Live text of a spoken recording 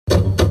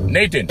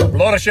Nathan,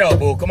 blow the show,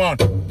 boo. Come on,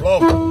 blow.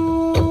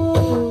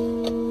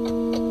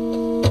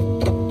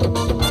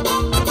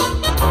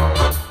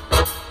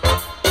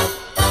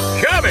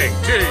 Coming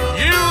to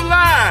you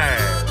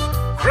live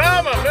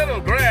from a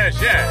little grass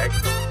shack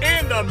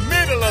in the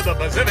middle of the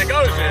Pacific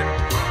Ocean,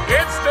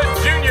 it's the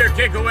Junior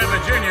Kikuewa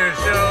Jr.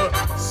 Show,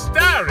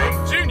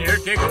 starring Junior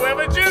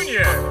Kikuewa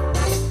Jr.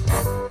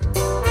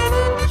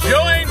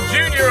 Join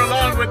Junior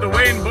along with the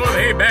Wayne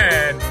Bullhay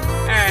Band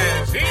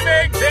as he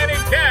makes any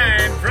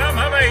kind from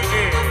Hawaii.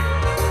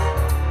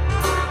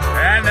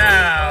 And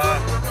now,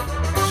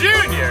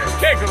 Junior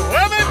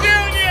Kikuewa Jr.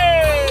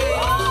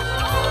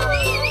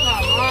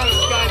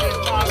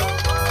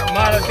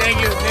 Marlon, thank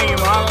you,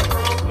 Marlon.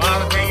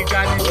 Marlon, thank you,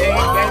 God, thank you, guys.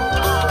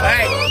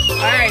 All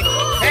right,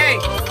 hey,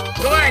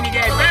 go on, you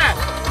guys, man. I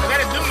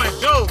gotta do my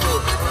show, boo.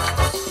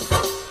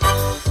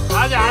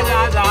 Haja,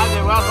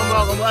 welcome.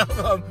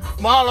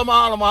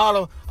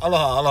 Mahalo.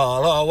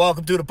 Aloha.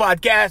 Welcome to the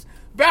podcast.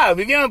 Bro,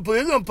 we're gonna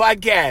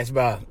podcast,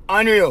 bro.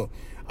 Unreal.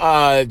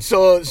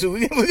 So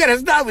we gotta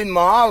start with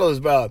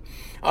mahalos, bro.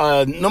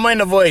 No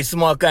mind the voice,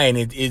 small kind.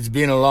 It's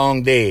been a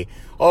long day.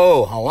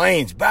 Oh,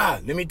 Hawaiians, bro.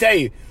 Let me tell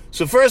you.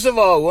 So first of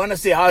all, we want to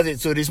say how's it.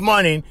 So this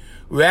morning,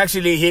 we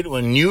actually hit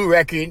a new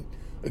record,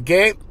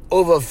 okay?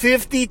 Over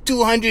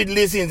 5,200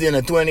 listens in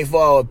a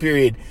 24-hour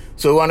period.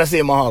 So we want to say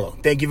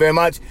mahalo. Thank you very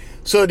much.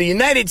 So the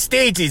United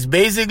States is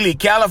basically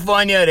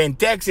California, then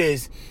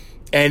Texas,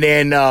 and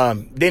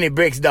then it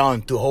breaks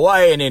down to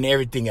Hawaii and then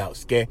everything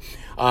else, okay?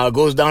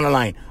 Goes down the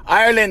line.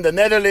 Ireland, the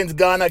Netherlands,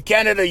 Ghana,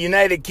 Canada,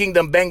 United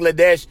Kingdom,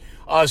 Bangladesh,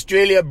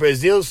 Australia,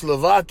 Brazil,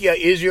 Slovakia,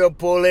 Israel,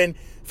 Poland,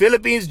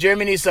 Philippines,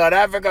 Germany, South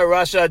Africa,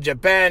 Russia,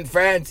 Japan,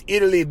 France,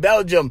 Italy,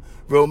 Belgium,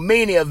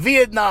 Romania,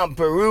 Vietnam,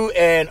 Peru,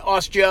 and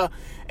Austria.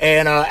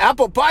 And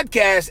Apple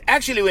Podcasts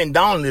actually went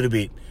down a little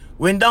bit.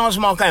 Went down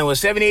small kind. Was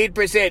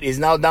 78%. Is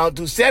now down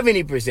to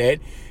 70%.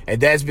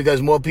 And that's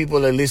because more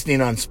people are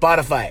listening on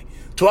Spotify.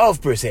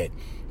 12%.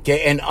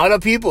 Okay. And other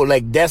people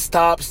like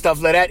desktop,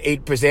 stuff like that,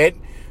 8%.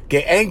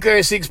 Okay. Anchor,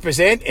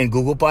 6%. And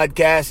Google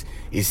Podcasts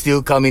is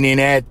still coming in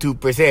at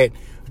 2%.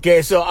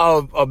 Okay. So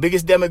our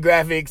biggest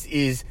demographics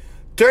is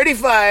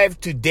 35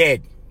 to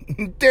dead.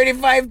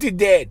 35 to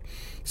dead.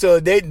 So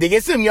they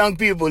get some young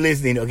people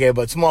listening, okay,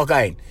 but small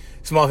kind.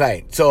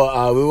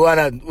 So we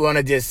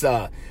wanna just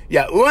say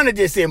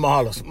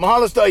mahalos.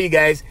 Mahalos to all you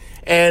guys.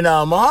 And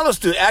mahalos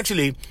to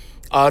actually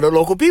the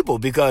local people,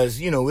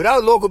 because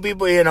without local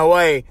people here in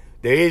Hawaii,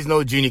 there is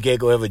no Junior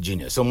Kikuewa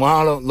Jr. So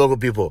mahalo, local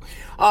people.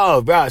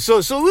 Oh, bro.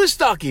 So we're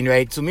stalking,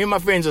 right? So me and my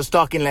friends were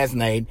stalking last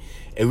night,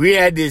 and we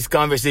had this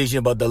conversation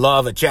about the law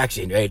of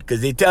attraction, right?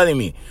 Because they're telling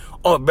me,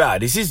 oh, bro,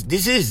 this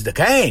is the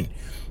kind.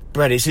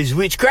 Bro, this is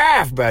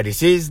witchcraft, bro.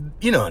 This is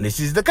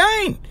the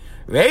kind,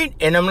 right?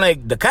 And I'm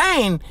like, the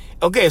kind?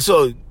 Okay,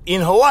 so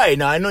in Hawaii,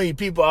 now I know you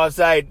people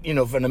outside,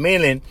 from the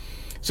mainland,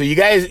 so you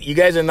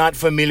guys are not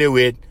familiar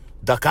with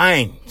the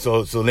kind.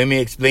 So let me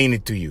explain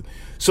it to you.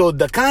 So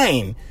the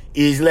kind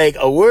is like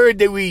a word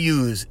that we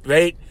use,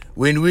 right?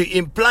 When we're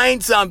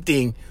implying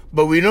something,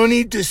 but we don't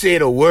need to say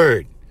the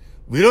word.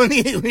 We don't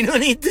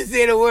need to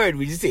say the word.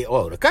 We just say,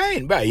 oh, the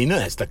kind, bro.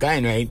 That's the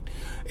kind, right?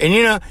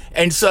 And,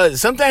 and so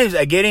sometimes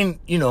I get in,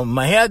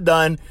 my hair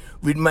done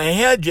with my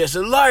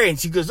hairdresser,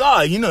 Lawrence. He goes,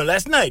 oh,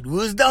 last night we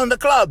was down the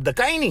club, the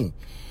kinding.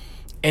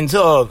 And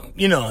so,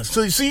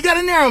 so you got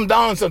to narrow them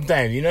down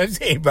sometimes, you know what I'm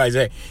saying, bro?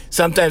 Like,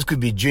 sometimes could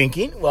be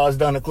drinking. Well, I was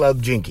down the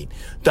club drinking,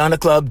 down the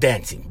club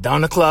dancing,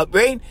 down the club,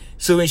 right?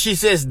 So when she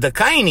says the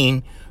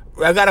kinding,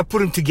 I got to put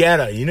them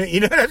together, you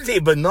know what I'm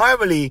saying? But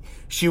normally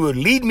she would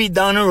lead me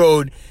down the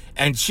road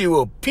and she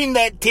will pin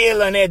that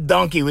tail on that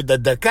donkey with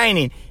the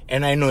kinding,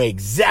 and I know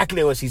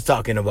exactly what she's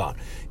talking about.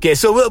 Okay,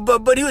 so,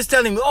 but he was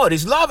telling me, oh,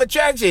 this law of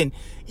attraction,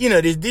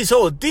 this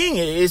whole thing,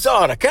 it's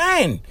all the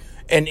kind.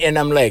 And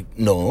I'm like,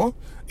 no,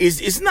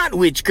 it's not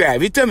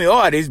witchcraft. He tell me,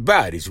 oh, this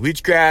bad, it's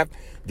witchcraft,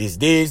 this,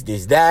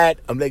 that.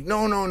 I'm like,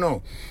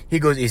 no. He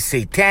goes, it's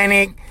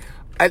satanic.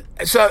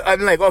 So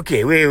I'm like,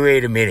 okay,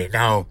 wait a minute.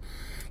 Now,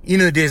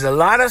 there's a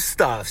lot of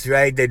stuff,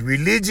 right, that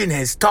religion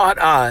has taught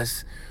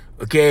us,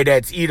 okay,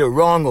 that's either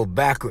wrong or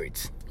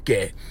backwards,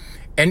 okay?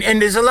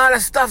 And there's a lot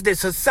of stuff that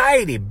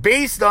society,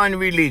 based on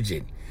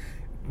religion,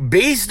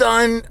 based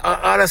on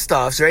other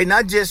stuff, right?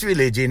 Not just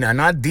religion. I'm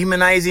not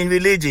demonizing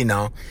religion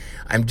now.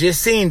 I'm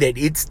just saying that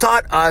it's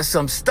taught us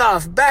some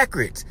stuff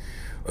backwards,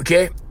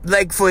 okay?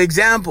 Like, for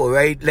example,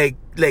 right?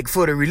 Like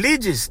for the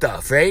religious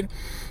stuff, right?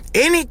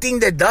 Anything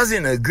that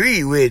doesn't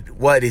agree with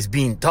what is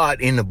being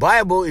taught in the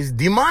Bible is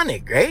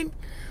demonic, right?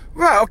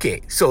 Right,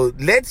 okay. So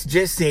let's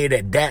just say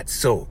that that's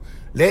so.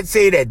 Let's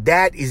say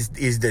that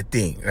is the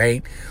thing,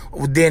 right?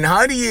 Then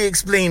how do you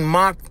explain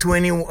Matthew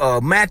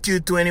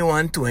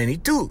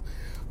 21:22?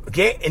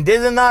 Okay, and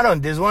there's another one.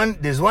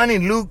 There's one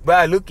in Luke. But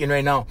I'm looking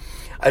right now.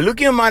 I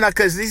look in man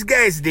because these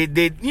guys they're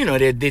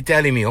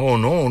telling me, oh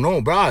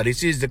no, bro,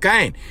 this is the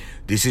kind.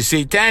 This is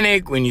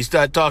satanic. When you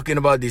start talking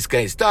about this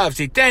kind of stuff,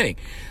 satanic.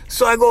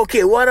 So I go,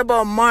 okay, what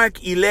about Mark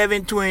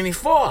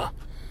 11:24?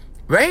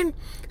 Right?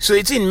 So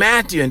it's in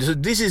Matthew, and so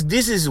this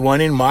is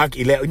one in Mark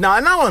 11. Now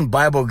I'm not one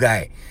Bible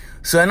guy.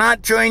 So I'm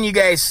not throwing you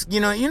guys, you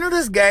know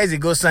those guys that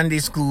go Sunday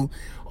school,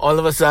 all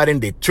of a sudden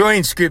they're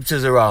throwing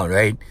scriptures around,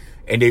 right?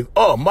 And they,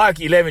 Mark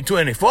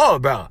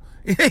 11:24, bro.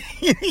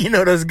 You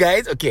know those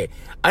guys? Okay,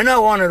 I'm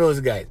not one of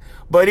those guys.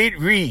 But it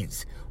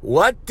reads,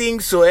 what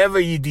things soever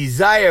ye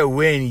desire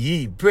when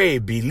ye pray,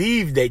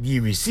 believe that ye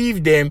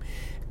receive them,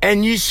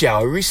 and ye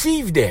shall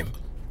receive them.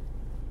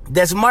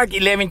 That's Mark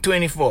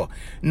 11:24.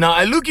 Now,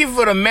 I'm looking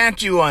for the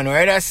Matthew one,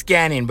 right? I'm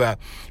scanning, bro.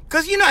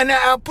 Because, and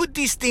I'll put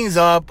these things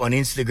up on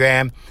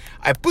Instagram.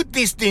 I put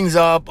these things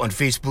up on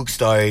Facebook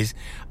stories.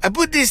 I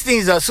put these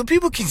things up so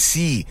people can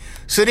see.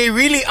 So they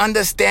really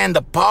understand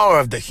the power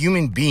of the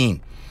human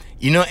being.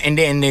 And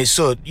then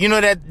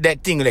that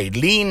thing, like,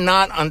 lean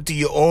not unto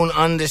your own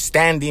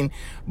understanding,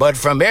 but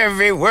from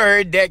every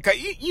word that,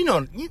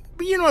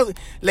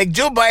 like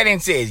Joe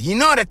Biden says,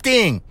 the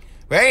thing,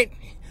 right?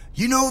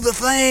 You know the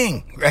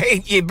thing,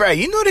 right? Yeah, bro,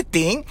 you know the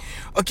thing.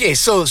 Okay,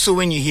 so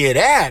when you hear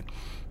that,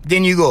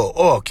 then you go,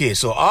 okay,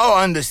 so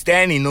our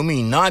understanding don't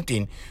mean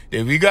nothing.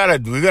 Then we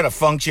gotta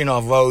function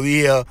off what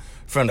we hear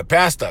from the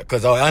pastor,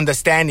 because our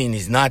understanding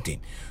is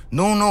nothing.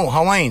 No,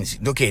 Hawaiians,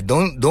 okay,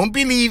 don't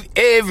believe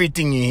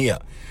everything you hear.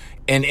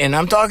 And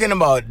I'm talking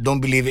about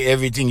don't believe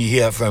everything you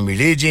hear from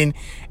religion,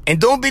 and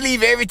don't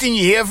believe everything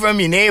you hear from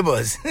your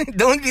neighbors.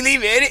 Don't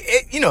believe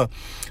it,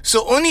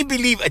 So only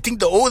believe, I think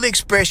the old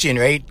expression,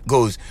 right,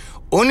 goes,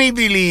 only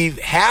believe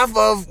half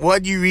of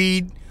what you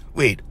read.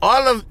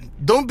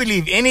 Don't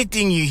believe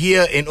anything you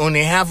hear and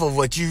only half of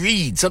what you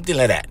read. Something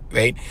like that,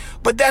 right?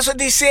 But that's what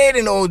they said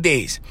in the old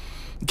days.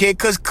 Okay,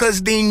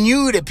 because they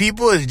knew that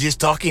people is just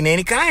talking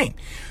any kind.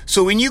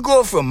 So when you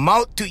go from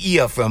mouth to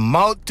ear, from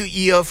mouth to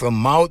ear, from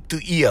mouth to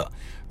ear,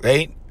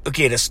 right?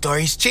 Okay, the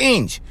stories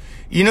change.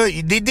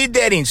 They did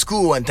that in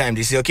school one time.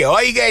 They said, okay,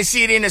 all you guys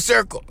sit in a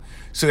circle.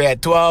 So we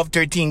had 12,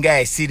 13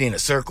 guys sit in a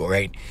circle,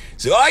 right?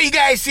 So all you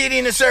guys sit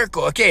in a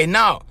circle. Okay,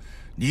 now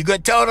you got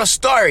to tell the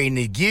story, and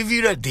they give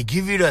you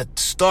the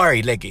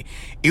story. Like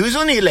it was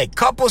only like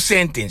couple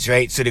sentence,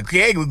 right? So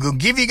we're gonna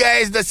give you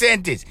guys the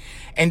sentence,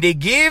 and they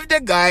give the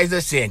guys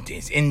the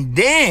sentence, and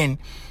then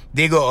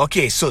they go,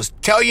 okay, so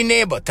tell your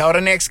neighbor, tell the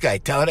next guy,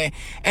 tell that,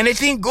 and the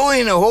thing go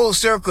in a whole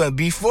circle.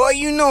 Before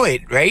you know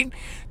it, right?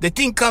 The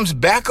thing comes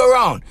back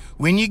around.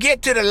 When you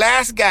get to the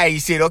last guy, you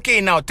said,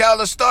 okay, now tell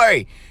the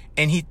story.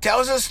 And he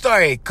tells a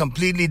story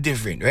completely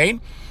different, right?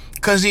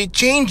 Because it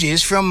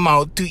changes from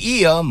mouth to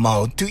ear,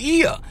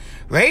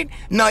 right?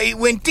 Now,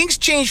 when things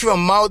change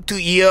from mouth to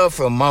ear,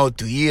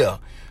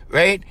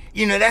 right?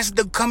 That's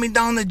the coming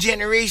down the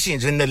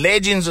generations. When the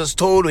legends was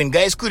told, when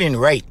guys couldn't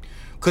write,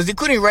 because they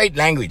couldn't write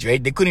language,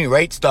 right? They couldn't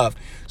write stuff.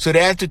 So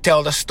they had to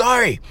tell the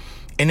story.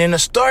 And then the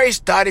story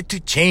started to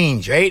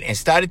change, right? And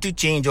started to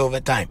change over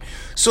time.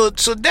 So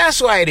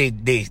that's why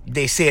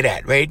they say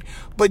that, right?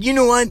 But you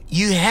know what?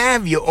 You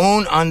have your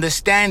own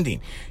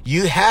understanding.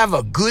 You have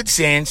a good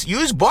sense. You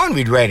was born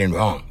with right and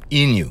wrong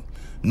in you.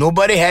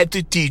 Nobody had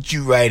to teach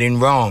you right and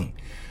wrong.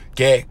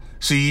 Okay?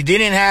 So you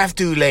didn't have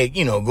to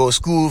go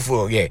school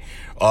for,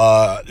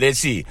 let's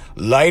see,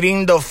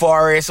 lighting the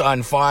forest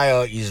on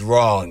fire is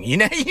wrong. You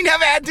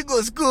never had to go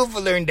to school for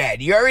learn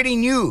that. You already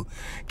knew.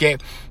 Okay?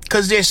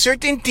 Because there's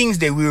certain things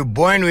that we were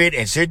born with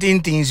and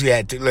certain things we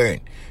had to learn.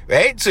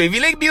 Right? So if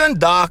you like being a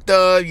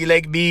doctor, you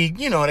like be,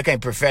 the kind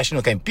of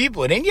professional kind of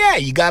people, then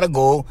you gotta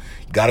go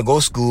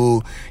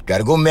school,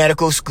 gotta go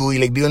medical school, you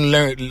like being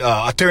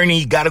attorney,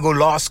 you gotta go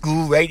law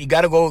school, right? You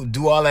gotta go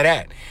do all of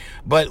that.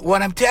 But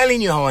what I'm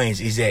telling you, Hawaiians,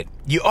 is that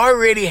you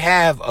already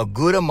have a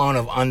good amount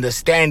of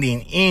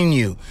understanding in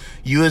you.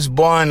 You was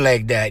born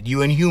like that.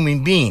 You're a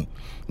human being.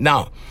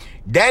 Now,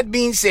 that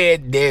being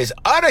said, there's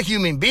other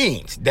human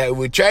beings that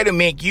will try to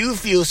make you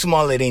feel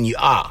smaller than you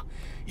are.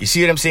 You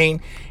see what I'm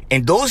saying?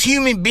 And those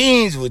human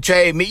beings will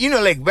try to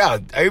make, bro,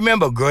 I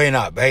remember growing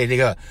up, right? They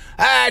go,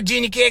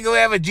 Junior can't go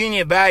ever,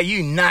 Junior, bro,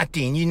 you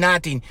nothing.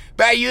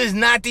 Bro, you was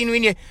nothing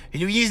when you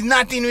was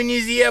nothing when you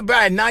was here,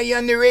 bro. Now you're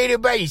on the radio,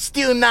 bro, you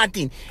still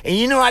nothing. And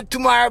you know what,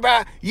 tomorrow,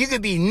 bro, you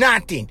could be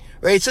nothing,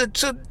 right? So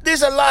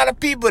there's a lot of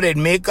people that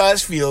make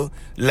us feel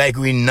like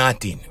we're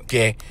nothing,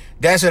 okay?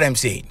 That's what I'm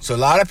saying. So a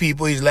lot of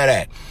people is like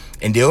that.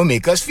 And they will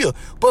make us feel.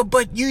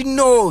 But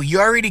you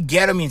already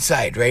get them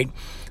inside, right?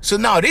 So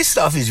now this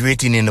stuff is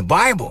written in the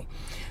Bible.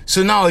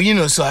 So now,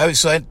 so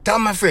I tell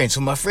my friend.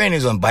 So my friend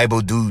is on Bible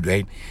Dude,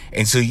 right?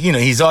 And so,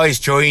 he's always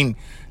throwing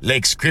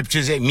like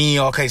scriptures at me,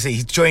 all kinds of,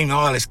 he's throwing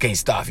all this kind of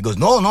stuff. He goes,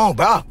 no,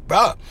 bro.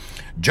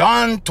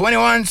 John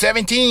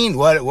 21:17,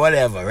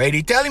 whatever, right?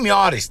 He's telling me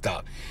all this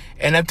stuff.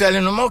 And I'm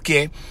telling him,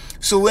 okay.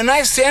 So when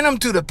I send him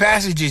to the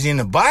passages in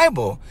the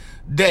Bible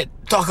that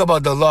talk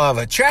about the law of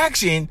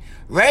attraction,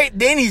 right?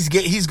 Then he's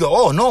go,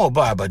 oh no,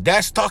 but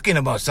that's talking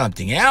about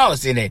something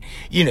else. And then,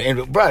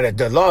 and brother,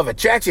 the law of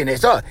attraction,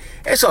 it's all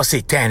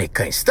satanic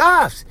kind of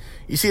stuff.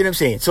 You see what I'm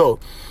saying? So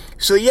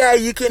yeah,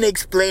 you can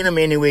explain them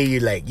any way you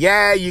like.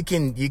 Yeah, you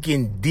can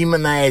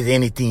demonize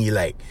anything you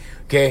like.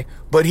 Okay?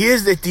 But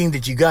here's the thing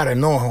that you gotta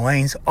know,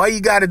 Hawaiians. All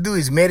you gotta do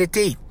is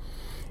meditate.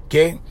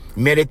 Okay?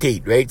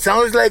 Meditate, right?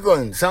 Sounds like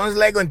on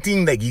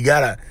thing like you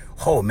gotta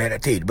Oh,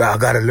 meditate, bro. I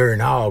gotta learn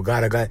how.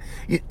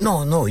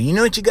 No. You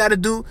know what you gotta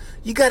do?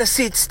 You gotta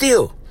sit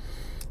still.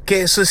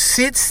 Okay, so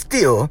sit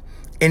still.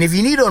 And if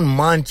you need on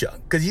mantra,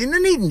 because you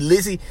don't need to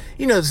listen,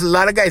 there's a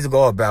lot of guys who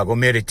go, oh, bro, go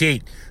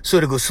meditate. So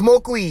they go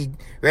smoke weed,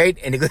 right?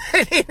 And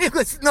they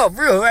go, no,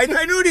 bro, I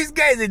know these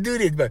guys that do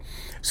this, but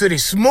so they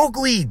smoke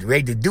weed,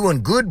 right? They're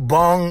doing good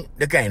bong,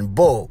 the kind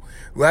bowl,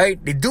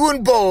 right? They're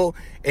doing bowl,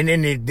 and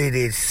then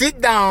they sit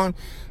down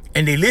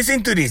and they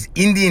listen to this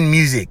Indian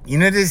music.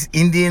 This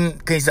Indian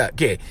kind of stuff,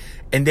 okay?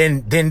 And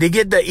then they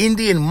get the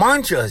Indian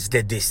mantras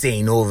that they're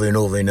saying over and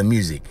over in the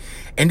music.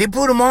 And they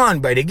put them on,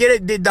 bro. They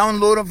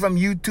download them from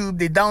YouTube.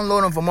 They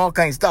download them from all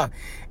kinds of stuff.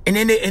 And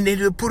then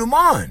they put them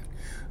on,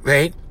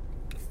 right?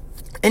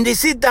 And they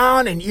sit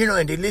down and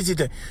they listen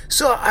to.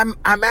 So I'm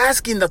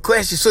asking the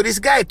question. So this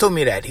guy told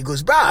me that. He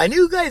goes, bro, I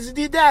knew you guys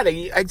did that.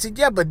 I said,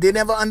 yeah, but they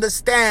never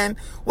understand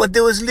what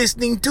they was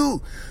listening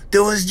to. They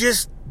was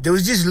just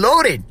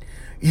loaded.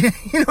 They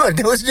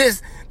was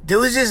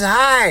just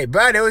high,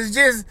 bro. They was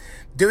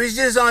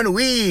just on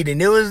weed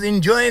and they was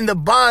enjoying the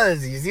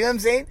buzz. You see what I'm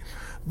saying?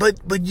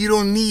 But you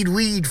don't need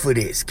weed for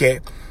this,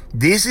 okay?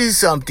 This is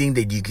something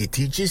that you can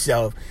teach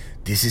yourself.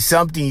 This is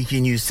something you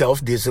can use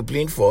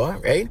self-discipline for,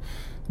 right?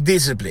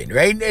 Discipline,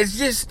 right? It's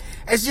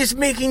just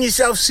making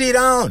yourself sit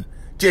down.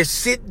 Just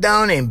sit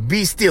down and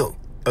be still,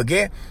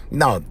 okay?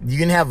 Now, you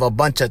can have a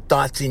bunch of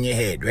thoughts in your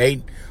head,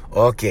 right?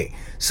 Okay.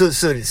 So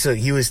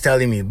he was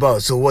telling me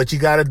about, so what you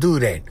gotta do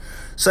then?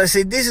 So I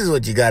said, this is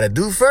what you gotta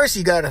do. First,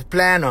 you gotta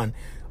plan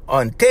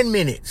on 10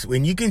 minutes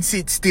when you can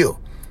sit still.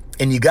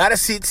 And you gotta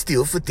sit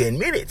still for 10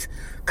 minutes.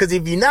 Because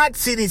if you're not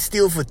sitting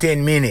still for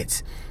 10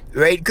 minutes,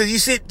 right? Because you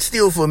sit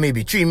still for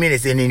maybe 3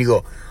 minutes and then you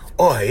go,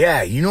 oh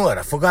yeah, you know what?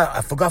 I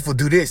forgot to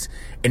do this.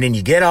 And then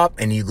you get up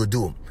and you go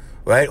do them,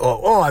 right? Or,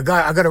 oh, I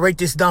gotta write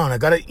this down.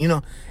 And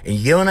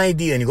you get an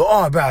idea and you go,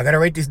 oh, bro, I gotta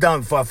write this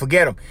down before I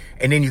forget them.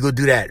 And then you go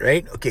do that,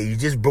 right? Okay, you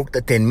just broke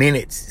the 10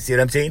 minutes. See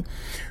what I'm saying?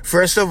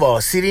 First of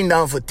all, sitting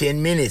down for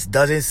 10 minutes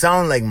doesn't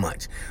sound like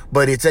much,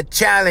 but it's a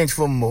challenge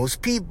for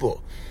most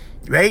people.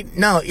 Right?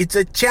 Now, it's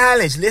a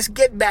challenge. Let's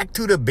get back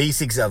to the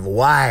basics of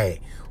why.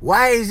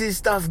 Why is this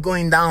stuff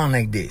going down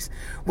like this?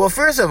 Well,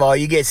 first of all,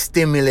 you get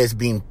stimulus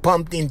being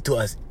pumped into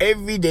us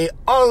every day,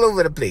 all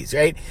over the place,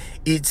 right?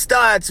 It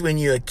starts when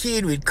you're a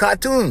kid with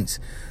cartoons.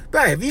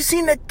 Bro, have you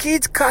seen the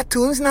kids'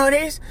 cartoons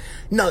nowadays?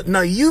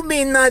 Now, you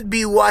may not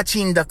be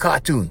watching the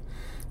cartoon.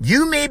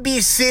 You may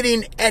be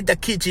sitting at the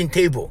kitchen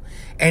table,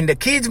 and the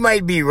kids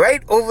might be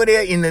right over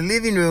there in the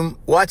living room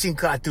watching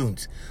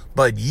cartoons.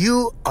 But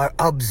you are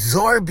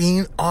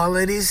absorbing all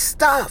of this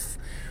stuff.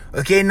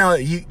 Okay, now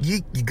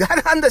you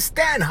gotta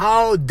understand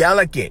how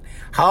delicate,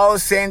 how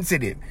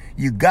sensitive.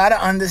 You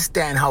gotta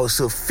understand how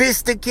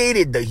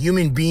sophisticated the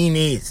human being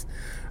is,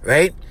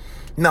 right?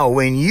 Now,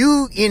 when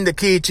you in the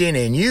kitchen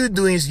and you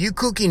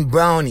cooking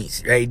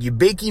brownies, right? You're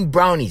baking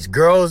brownies,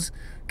 girls,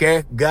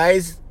 okay,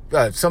 guys.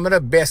 Some of the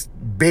best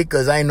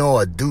bakers I know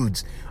are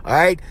dudes. All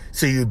right.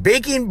 So you're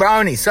baking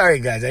brownies.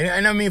 Sorry, guys.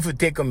 I don't mean to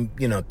take them,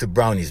 to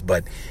brownies,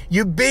 but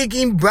you're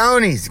baking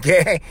brownies.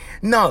 Okay.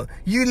 No,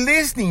 you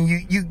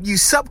listening. You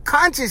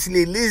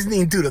subconsciously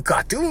listening to the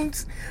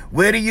cartoons.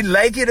 Whether you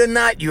like it or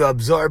not, you're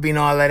absorbing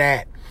all of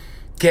that.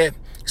 Okay.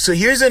 So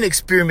here's an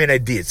experiment I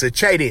did. So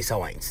try this,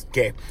 Hawaiians.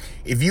 Okay.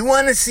 If you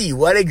want to see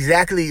what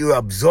exactly you're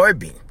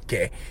absorbing,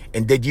 okay,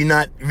 and that you're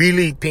not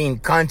really paying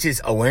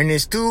conscious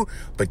awareness to,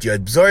 but you're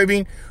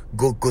absorbing,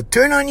 go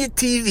turn on your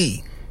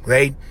TV,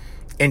 right?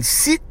 And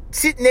sit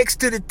next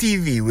to the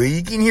TV where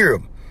you can hear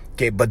them,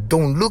 okay? But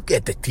don't look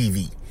at the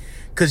TV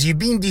because you're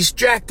being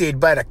distracted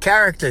by the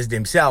characters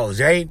themselves,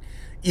 right?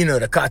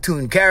 The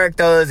cartoon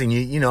characters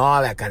and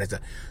all that kind of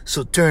stuff.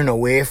 So turn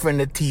away from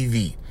the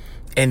TV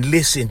and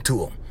listen to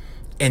them.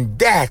 And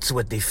that's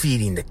what they're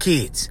feeding the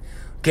kids,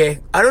 okay?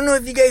 I don't know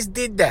if you guys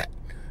did that,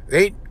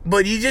 right?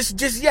 But you just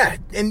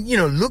and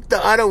look the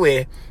other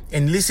way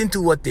and listen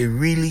to what they're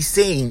really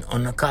saying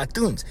on the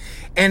cartoons.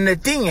 And the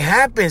thing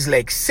happens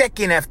like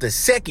second after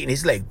second.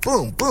 It's like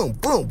boom, boom,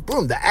 boom,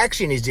 boom. The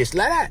action is just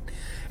like that.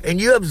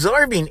 And you're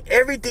absorbing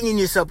everything in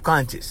your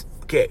subconscious.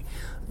 Okay.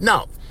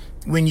 Now,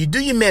 when you do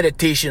your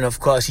meditation, of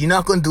course, you're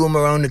not going to do them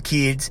around the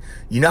kids.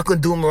 You're not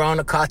going to do them around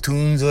the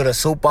cartoons or the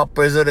soap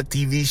operas or the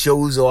TV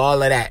shows or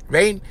all of that,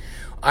 right?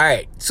 All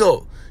right.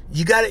 So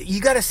you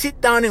gotta sit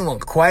down in one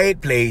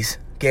quiet place,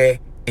 okay?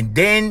 And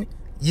then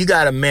you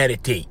gotta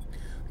meditate.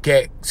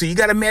 Okay, so you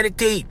gotta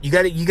meditate. You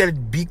gotta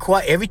be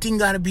quiet. Everything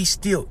gotta be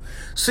still.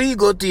 So you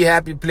go to your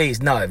happy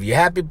place. Now, if your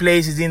happy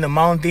place is in the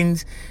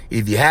mountains,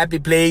 if your happy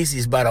place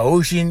is by the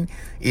ocean,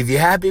 if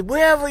you're happy,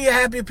 wherever your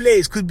happy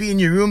place, could be in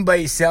your room by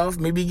yourself.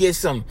 Maybe you get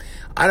some,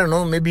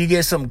 maybe you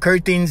get some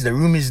curtains. The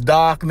room is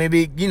dark.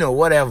 Maybe,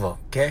 whatever.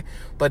 Okay,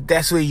 but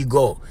that's where you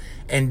go.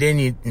 And then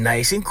you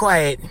nice and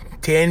quiet,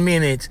 10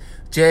 minutes,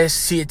 just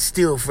sit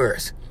still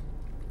first.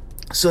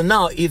 So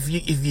now, if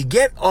you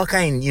get all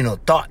kind,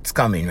 thoughts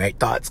coming, right?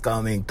 Thoughts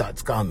coming.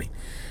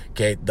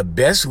 Okay, the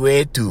best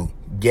way to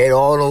get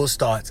all those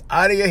thoughts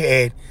out of your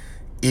head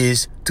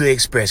is to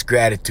express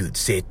gratitude.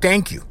 Say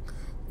thank you.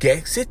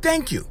 Okay, say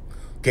thank you.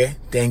 Okay,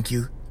 thank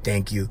you,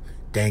 thank you,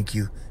 thank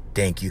you,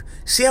 thank you.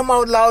 Say them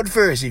out loud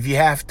first if you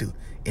have to.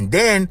 And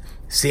then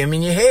say them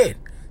in your head.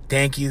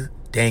 Thank you,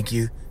 thank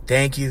you,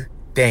 thank you,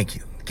 thank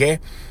you. Okay?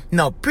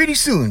 Now, pretty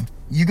soon,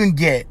 you can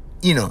get,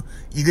 you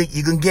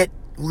can get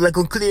like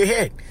a clear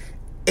head.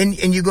 And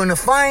you're going to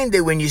find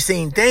that when you're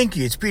saying thank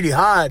you, it's pretty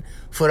hard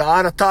for the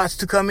other thoughts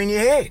to come in your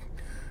head.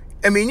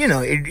 I mean,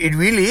 it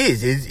really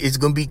is. It's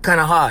going to be kind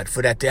of hard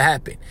for that to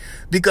happen.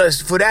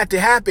 Because for that to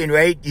happen,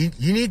 right,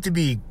 you need to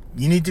be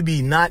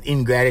not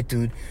in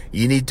gratitude.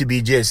 You need to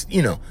be just,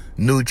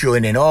 neutral,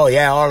 and then, oh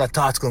yeah, all the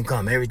thoughts gonna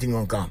come, everything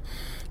gonna come,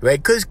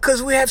 right?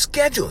 Cause we have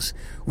schedules,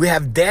 we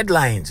have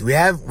deadlines, we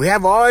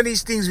have all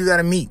these things we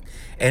gotta meet,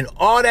 and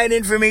all that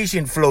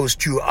information flows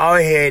through our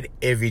head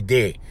every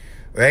day,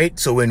 right?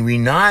 So when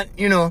we're not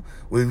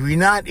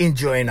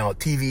enjoying our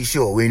TV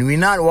show, when we're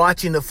not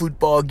watching the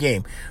football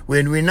game,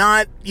 when we're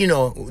not,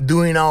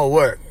 doing our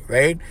work,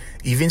 right?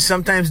 Even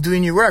sometimes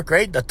doing your work,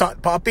 right? The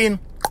thought pop in.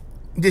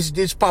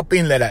 Just pop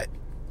in like that.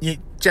 You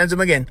chance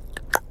them again.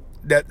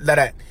 Like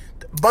that.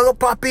 Bugger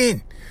pop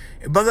in.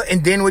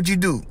 And then what you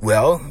do?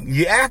 Well,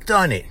 you act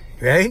on it,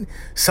 right?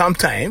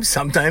 Sometimes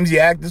you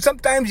act.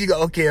 Sometimes you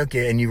go,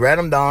 okay, and you write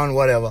them down,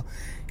 whatever,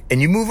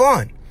 and you move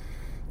on.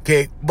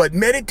 Okay, but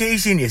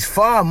meditation is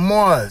far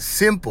more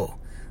simple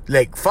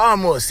than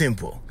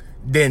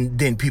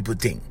people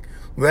think.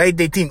 Right?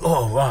 They think,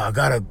 oh wow, I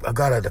gotta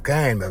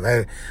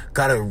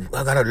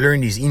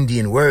learn these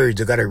Indian words,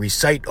 I gotta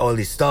recite all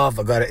this stuff,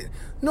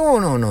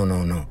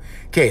 No.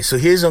 Okay, so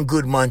here's a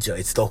good mantra.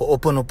 It's the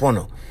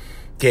Ho'oponopono.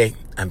 Okay,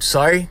 I'm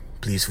sorry,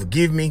 please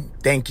forgive me,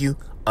 thank you,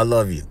 I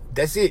love you.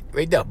 That's it,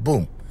 right there.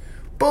 Boom,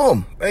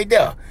 right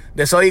there.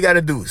 That's all you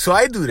gotta do. So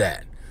I do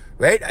that,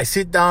 right? I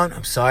sit down,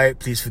 I'm sorry,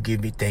 please forgive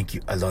me, thank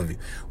you, I love you.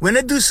 When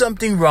I do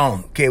something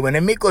wrong, okay, when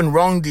I make a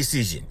wrong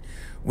decision,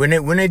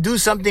 when I do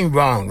something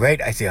wrong, right,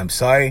 I say, I'm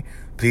sorry,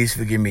 please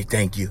forgive me,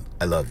 thank you,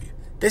 I love you.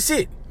 That's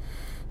it.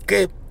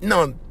 Okay,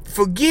 no,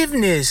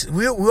 forgiveness,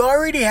 we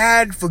already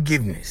had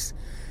forgiveness.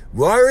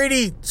 We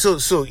already, so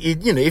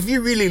if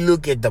you really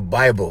look at the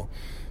Bible,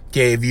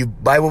 okay,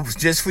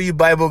 just for you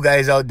Bible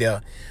guys out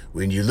there,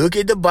 when you look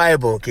at the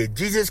Bible, okay,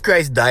 Jesus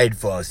Christ died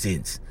for our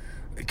sins,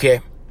 okay?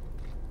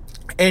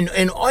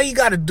 And all you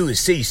gotta do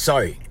is say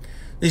sorry.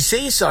 Just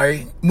say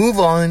sorry, move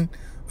on.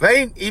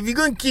 Right? If you're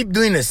going to keep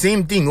doing the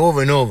same thing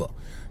over and over,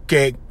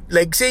 okay,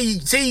 like say you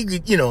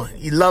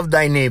love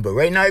thy neighbor.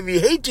 Right now, if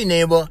you hate your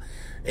neighbor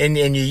and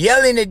you're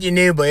yelling at your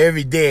neighbor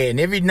every day, and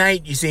every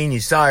night you're saying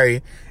you're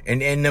sorry,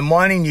 and in the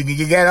morning you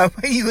get up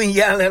and you can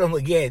yell at them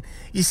again.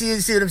 You see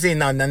what I'm saying?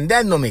 Now, that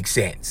don't make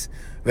sense.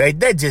 Right?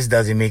 That just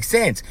doesn't make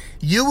sense.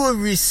 You will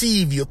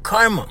receive your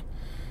karma.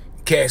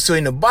 Okay, so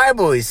in the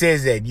Bible, it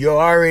says that you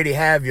already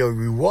have your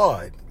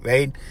reward,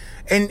 right?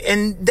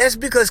 And that's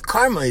because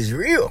karma is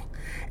real.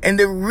 And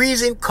the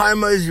reason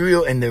karma is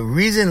real and the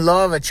reason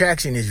law of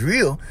attraction is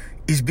real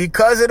is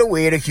because of the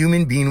way the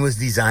human being was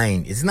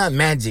designed. It's not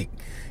magic.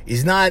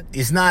 It's not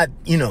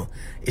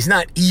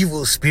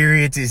evil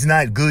spirits. It's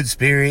not good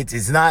spirits.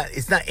 It's not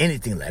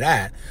anything like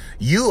that.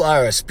 You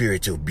are a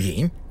spiritual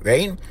being,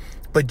 right?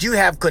 But you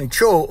have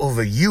control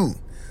over you,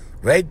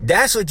 right?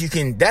 That's what you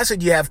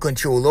have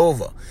control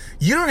over.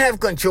 You don't have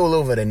control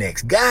over the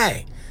next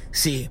guy.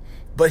 See,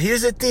 but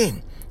here's the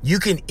thing. You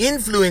can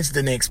influence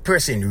the next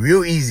person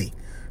real easy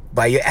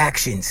by your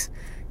actions.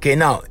 Okay,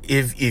 now,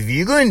 if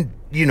you're going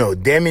to,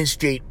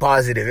 demonstrate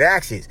positive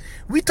actions,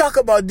 we talk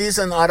about this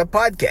on other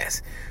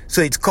podcasts.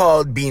 So it's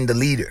called being the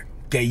leader.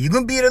 Okay, you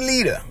can be the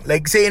leader.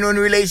 Like say in a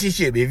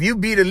relationship, if you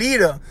be the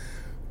leader,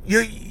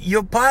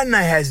 your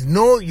partner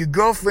your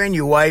girlfriend,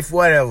 your wife,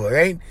 whatever,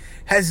 right,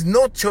 has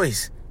no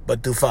choice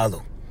but to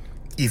follow.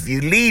 If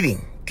you're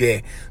leading,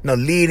 okay, now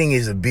leading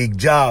is a big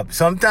job.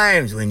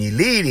 Sometimes when you're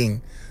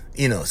leading,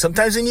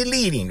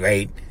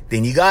 right,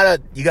 then you gotta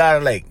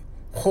like,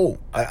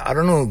 I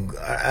don't know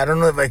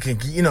if I can,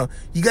 you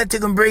gotta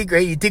take a break,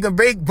 right? You take a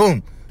break,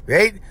 boom,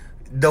 right?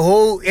 The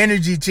whole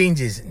energy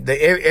changes,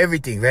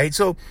 everything, right?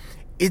 So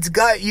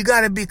you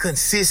gotta be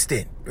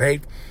consistent,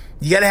 right?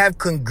 You gotta have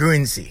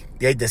congruency,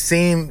 right? The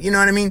same, you know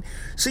what I mean?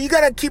 So you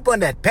gotta keep on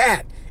that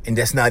path, and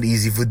that's not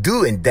easy to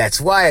do, and that's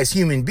why as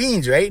human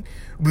beings, right,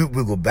 we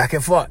go back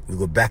and forth,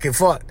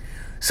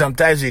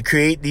 Sometimes we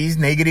create these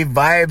negative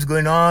vibes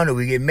going on, or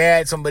we get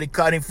mad, somebody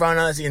caught in front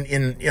of us on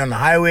the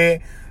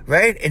highway,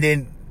 right? And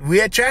then we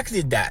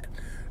attracted that,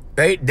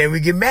 right? Then we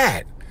get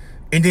mad.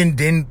 And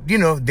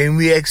then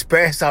we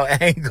express our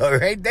anger,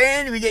 right?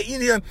 Then we get,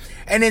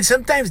 and then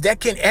sometimes that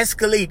can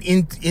escalate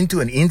into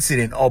an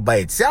incident all by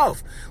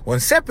itself, one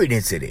separate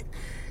incident.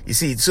 You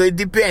see, so it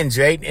depends,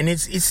 right? And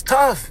it's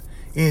tough.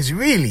 It's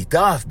really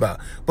tough, but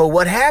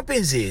what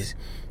happens is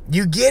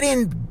you get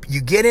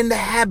in the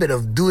habit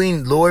of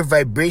doing lower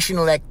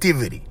vibrational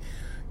activity.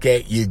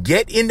 Okay? You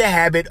get in the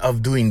habit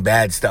of doing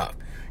bad stuff.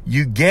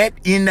 You get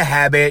in the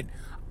habit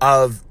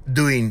of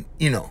doing,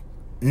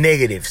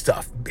 negative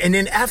stuff. And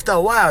then after a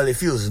while, it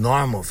feels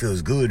normal,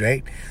 feels good,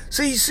 right?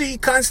 So you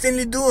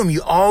constantly do them.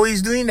 You're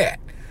always doing that.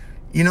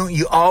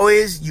 You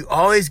always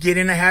get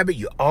in a habit.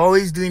 You're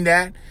always doing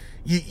that.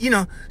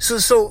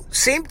 So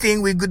same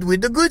thing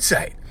with the good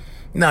side.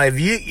 Now, if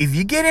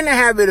you get in the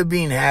habit of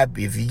being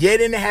happy, if you get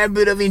in the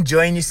habit of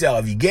enjoying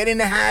yourself, you get in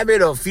the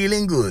habit of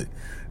feeling good,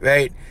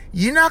 right?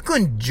 You're not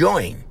going to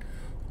join.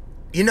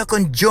 You're not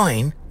going to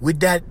join with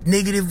that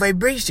negative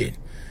vibration.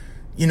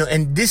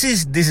 And this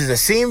is the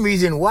same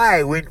reason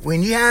why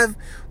when you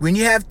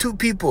have two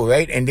people,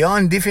 right, and they're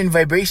on different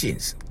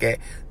vibrations, okay,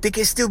 they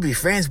can still be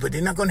friends, but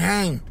they're not going to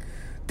hang.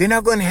 They're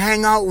not going to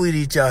hang out with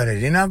each other.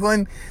 They're not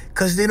going,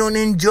 because they don't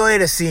enjoy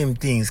the same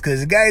things.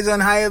 Because the guys on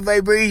higher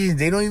vibrations,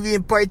 they don't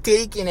even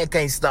partake in that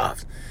kind of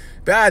stuff.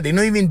 But they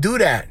don't even do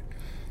that.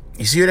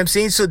 You see what I'm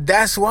saying? So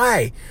that's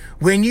why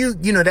when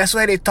that's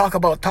why they talk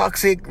about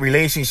toxic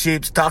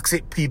relationships,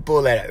 toxic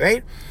people,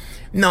 right?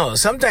 No,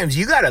 sometimes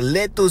you gotta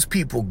let those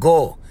people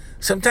go.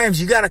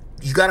 Sometimes you gotta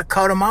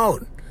cut them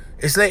out.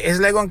 It's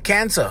like on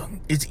cancer.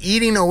 It's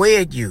eating away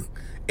at you.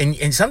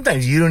 And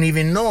sometimes you don't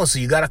even know, so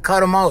you gotta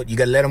cut them out. You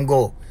gotta let them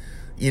go.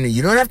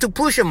 You don't have to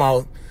push them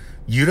out.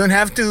 You don't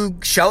have to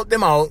shout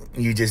them out.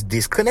 You just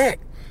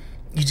disconnect.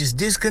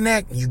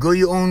 You go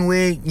your own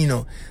way.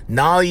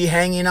 Now you're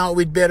hanging out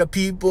with better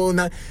people.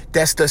 Now,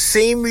 that's the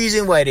same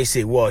reason why they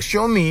say, well,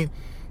 show me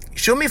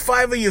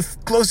 5 of your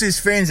closest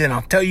friends and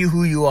I'll tell you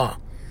who you are.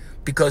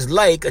 Because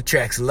like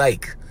attracts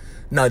like.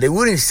 Now, they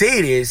wouldn't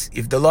say this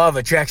if the law of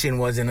attraction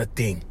wasn't a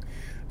thing.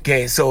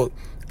 Okay, so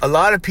a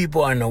lot of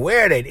people aren't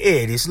aware that,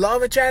 this law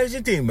of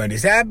attraction thing, but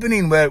it's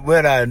happening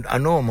whether I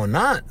know them or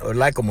not, or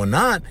like them or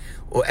not,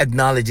 or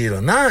acknowledge it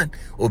or not,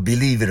 or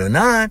believe it or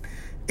not.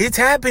 It's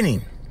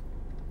happening,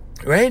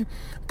 right?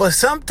 But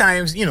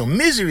sometimes,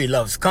 misery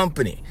loves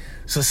company.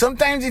 So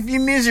sometimes if you're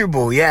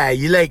miserable,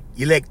 you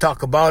like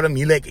talk about them,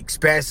 you like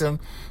express them.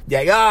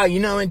 You're like,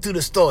 went to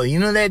the store,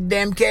 that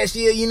damn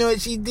cashier,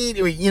 what she did?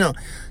 Or,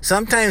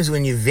 sometimes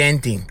when you're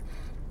venting,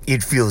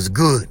 it feels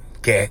good,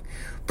 okay?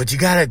 But you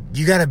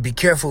gotta be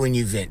careful when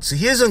you vent. So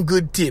here's a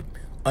good tip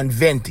on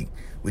venting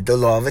with the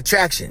law of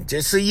attraction.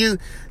 So you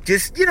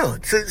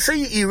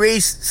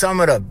erase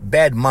some of the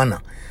bad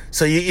mana.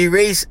 So you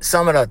erase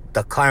some of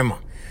the karma.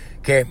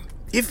 Okay?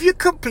 If you're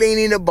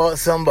complaining about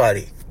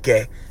somebody,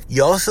 okay,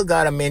 you also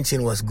gotta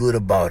mention what's good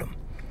about them.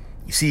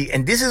 You see,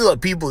 and this is what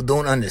people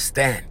don't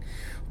understand.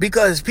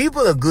 Because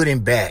people are good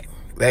and bad,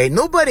 right?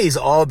 Nobody's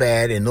all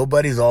bad and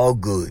nobody's all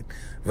good.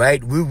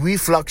 Right? We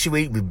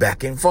fluctuate, we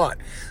back and forth.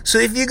 So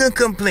if you're gonna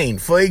complain,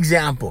 for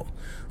example,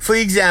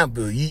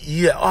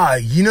 you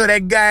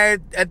that guy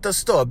at the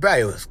store, bro,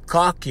 it was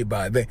cocky,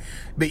 bro, but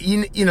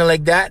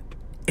like that,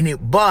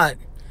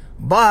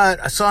 but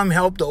I saw him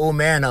help the old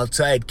man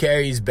outside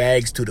carry his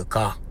bags to the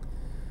car.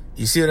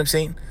 You see what I'm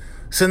saying?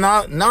 So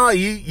now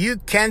you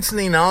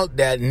canceling out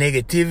that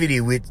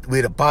negativity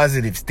with a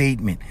positive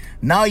statement.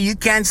 Now you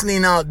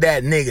canceling out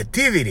that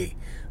negativity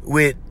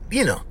with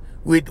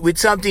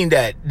something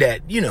that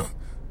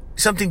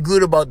something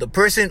good about the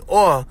person,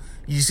 or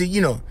you see,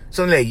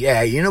 something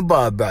like,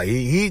 Bob, bro,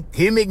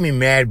 he make me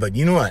mad, but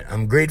you know what?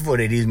 I'm grateful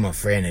that he's my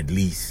friend at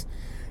least.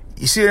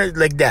 You see it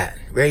like that,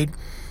 right?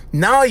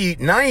 Now you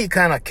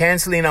kind of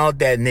canceling out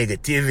that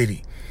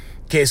negativity.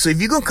 Okay, so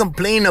if you're gonna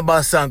complain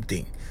about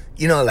something,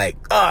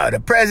 like,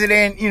 the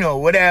president,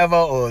 whatever,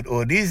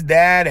 or this,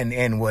 that,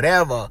 and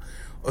whatever.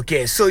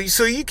 Okay, so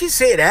you can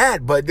say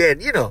that, but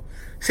then,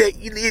 say,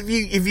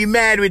 if you're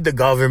mad with the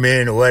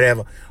government or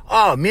whatever,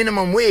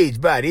 minimum wage,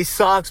 bro, this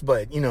sucks,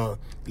 but, at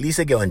least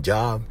I get one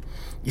job.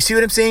 You see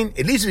what I'm saying?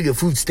 At least we get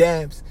food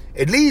stamps.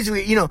 At least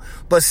we,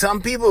 but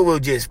some people will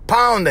just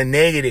pound the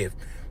negative.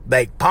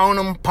 Like, pound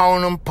them.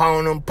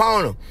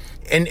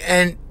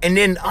 And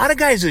then other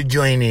guys will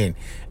join in.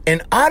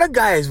 And other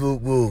guys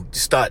will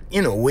start,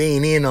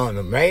 weighing in on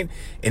them, right?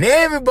 And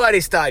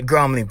everybody start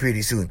grumbling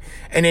pretty soon.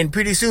 And then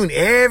pretty soon,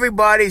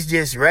 everybody's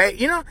just, right,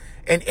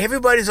 and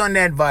everybody's on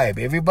that vibe.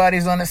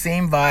 Everybody's on the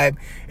same vibe.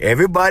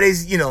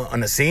 Everybody's, on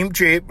the same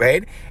trip,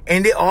 right?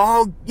 And they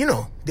all,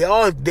 they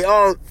all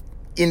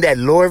in that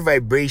lower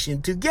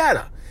vibration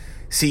together.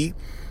 See?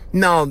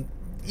 Now,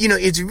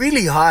 it's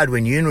really hard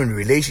when you're in a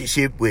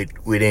relationship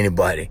with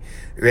anybody,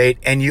 right?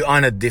 And you're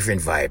on a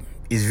different vibe.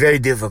 It's very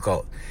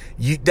difficult.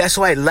 That's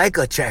why like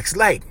attracts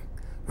like,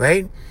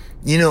 right?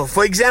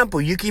 For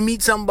example, you can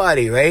meet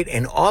somebody, right?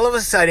 And all of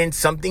a sudden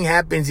something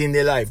happens in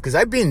their life. Because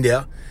I've been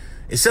there.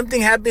 If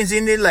something happens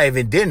in their life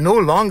and they're no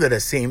longer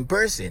the same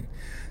person,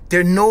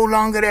 they're no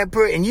longer that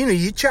person. And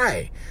you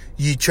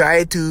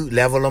try to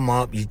level them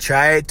up. You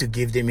try to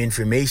give them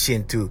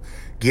information, to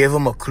give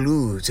them a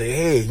clue. Say,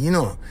 hey,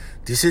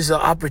 this is an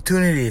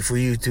opportunity for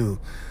you to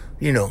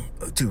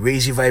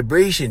raise your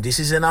vibration. This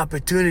is an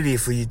opportunity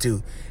for you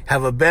to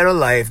have a better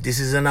life. This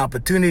is an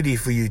opportunity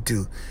for you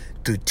to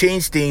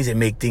change things and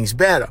make things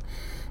better.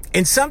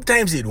 And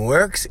sometimes it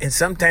works and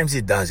sometimes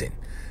it doesn't,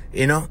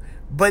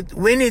 But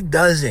when it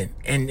doesn't,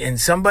 and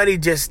somebody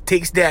just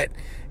takes that,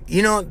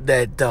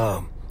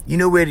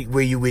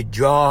 where you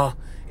withdraw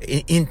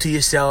into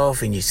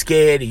yourself and you're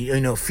scared,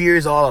 fear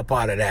is all a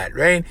part of that,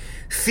 right?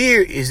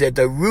 Fear is at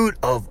the root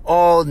of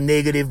all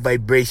negative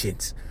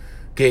vibrations.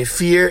 Okay,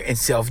 fear and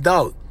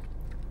self-doubt.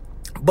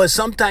 But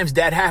sometimes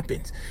that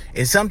happens.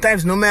 And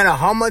sometimes no matter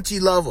how much you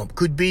love them,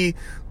 could be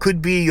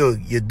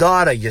your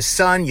daughter, your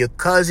son, your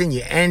cousin,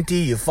 your auntie,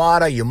 your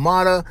father, your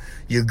mother,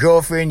 your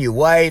girlfriend, your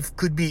wife,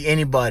 could be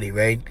anybody,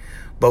 right?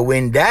 But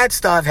when that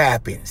stuff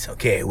happens,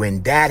 okay,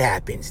 when that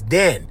happens,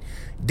 then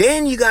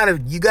you gotta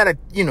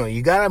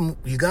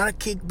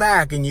kick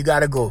back and you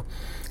gotta go,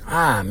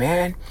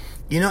 man,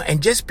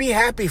 and just be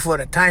happy for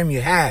the time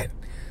you had.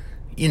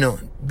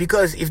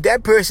 Because if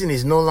that person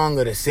is no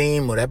longer the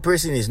same, or that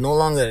person is no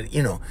longer,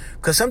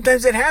 because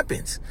sometimes it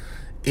happens.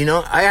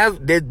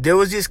 There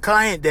was this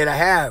client that I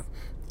have,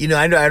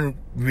 I don't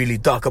really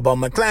talk about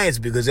my clients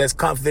because that's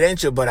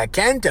confidential, but I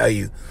can tell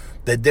you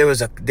that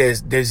there's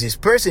this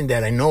person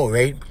that I know,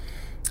 right?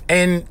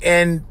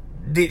 And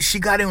she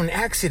got in an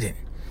accident,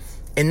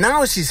 and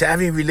now she's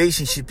having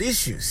relationship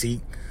issues,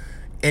 see?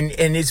 And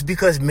it's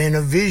because men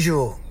are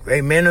visual,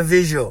 right? Men are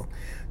visual.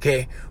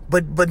 Okay,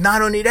 but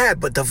not only that,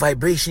 but the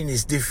vibration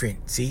is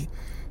different. See,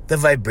 the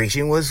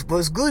vibration was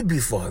good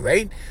before,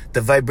 right?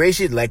 The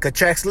vibration like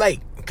attracts like.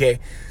 Okay,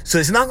 so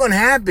it's not going to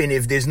happen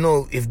if there's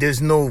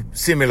no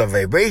similar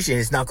vibration.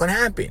 It's not going to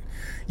happen.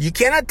 You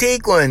cannot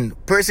take one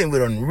person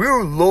with a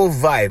real low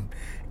vibe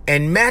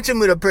and match him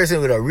with a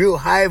person with a real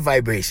high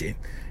vibration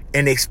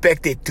and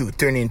expect it to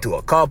turn into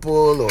a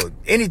couple or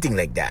anything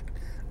like that,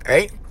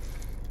 right?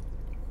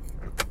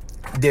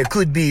 There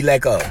could be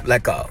like a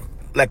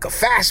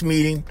fast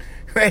meeting,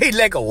 right?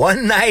 Like a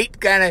one night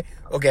kind of,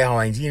 okay,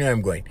 Hawaiians,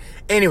 I'm going.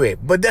 Anyway,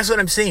 but that's what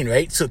I'm saying,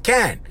 right? So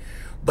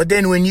but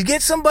then when you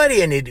get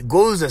somebody and it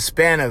goes a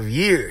span of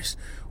years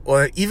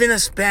or even a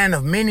span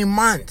of many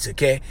months,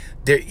 okay,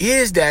 there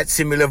is that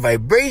similar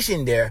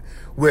vibration there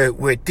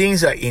where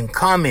things are in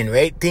common,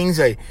 right? Things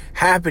are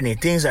happening,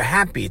 things are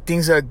happy,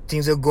 things are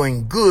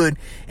going good,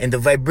 and the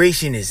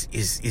vibration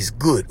is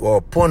good,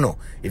 or pono,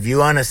 if you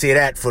want to say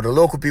that for the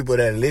local people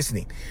that are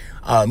listening.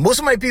 Most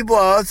of my people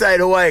are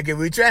outside Hawaii. Okay,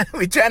 we're trying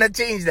to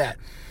change that.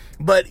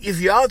 But if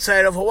you're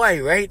outside of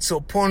Hawaii, right? So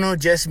pono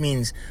just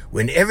means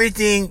when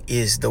everything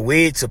is the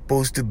way it's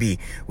supposed to be,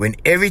 when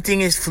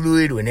everything is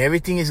fluid, when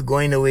everything is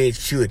going the way it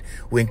should,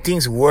 when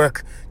things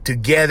work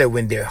together,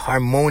 when they're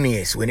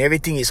harmonious, when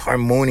everything is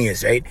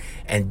harmonious, right?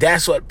 And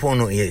that's what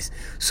pono is.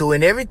 So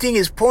when everything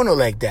is pono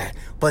like that,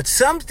 but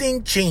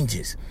something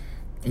changes.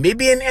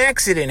 Maybe an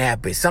accident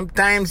happens.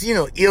 Sometimes,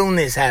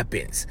 illness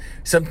happens.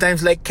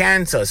 Sometimes like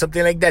cancer,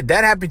 something like that.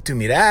 That happened to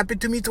me. That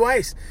happened to me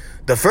twice.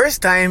 The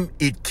first time,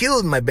 it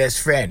killed my best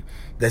friend.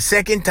 The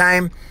second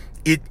time,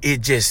 it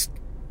just,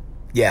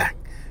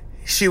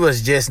 she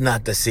was just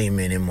not the same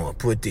anymore.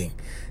 Poor thing.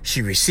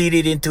 She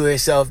receded into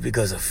herself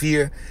because of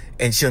fear,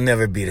 and she'll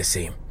never be the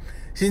same.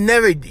 She's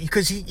never,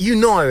 because you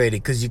know already,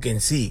 because you can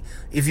see.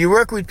 If you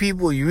work with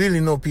people, you really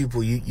know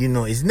people, you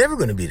know it's never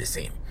going to be the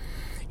same.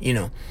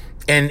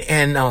 And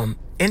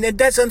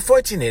that's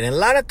unfortunate. And a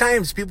lot of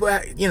times people,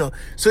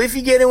 so if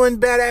you get in one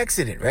bad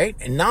accident, right?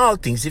 And now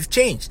things have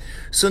changed.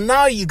 So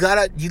now you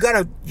gotta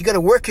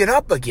work it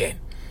up again.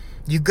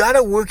 You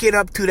gotta work it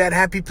up to that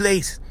happy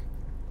place.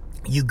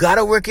 You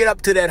gotta work it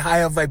up to that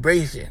higher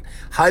vibration.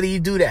 How do you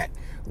do that?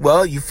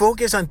 Well, you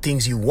focus on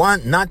things you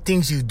want, not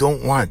things you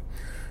don't want.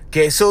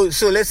 Okay. So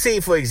let's say,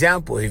 for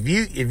example, if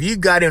you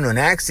got in an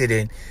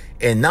accident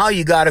and now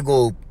you gotta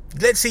go,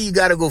 let's say you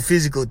gotta go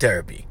physical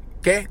therapy.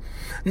 Okay.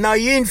 Now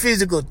you're in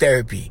physical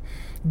therapy.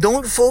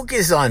 Don't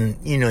focus on,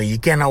 you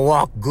cannot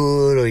walk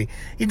good, or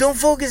you don't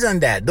focus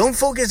on that. Don't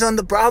focus on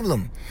the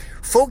problem.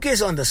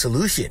 Focus on the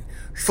solution.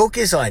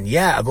 Focus on,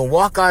 I'm going to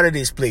walk out of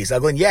this place.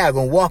 I'm going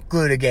to walk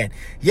good again.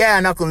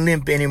 I'm not going to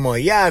limp anymore.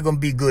 I'm going to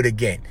be good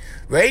again.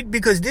 Right?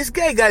 Because this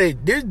guy got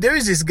it. There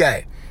is this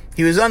guy.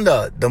 He was on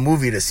the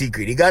movie The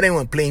Secret. He got in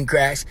a plane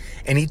crash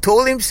and he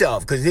told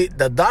himself, because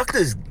the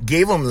doctors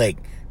gave him like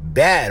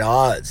bad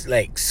odds,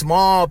 like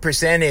small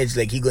percentage,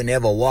 like he could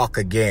never walk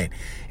again.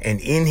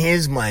 And in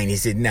his mind, he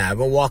said, I'm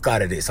going to walk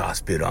out of this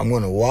hospital. I'm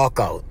going to walk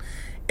out.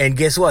 And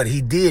guess what?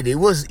 He did. It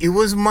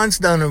was months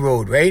down the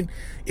road, right?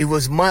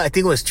 I think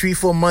it was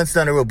 3-4 months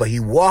down the road, but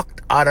he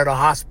walked out of the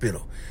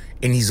hospital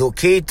and he's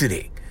okay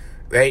today,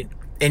 right?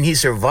 And he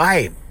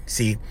survived,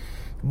 see?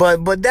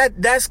 But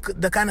that's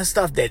the kind of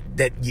stuff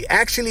that you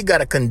actually got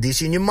to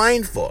condition your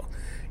mind for.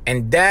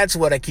 And that's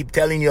what I keep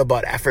telling you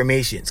about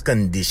affirmations.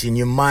 Condition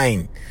your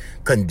mind.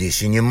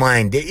 Condition your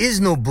mind. There is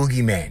no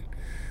boogeyman.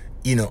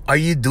 Are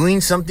you doing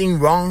something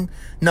wrong?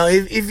 Now,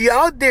 if you're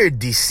out there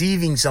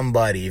deceiving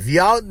somebody, if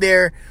you're out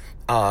there,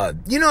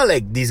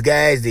 like these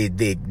guys,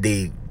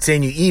 they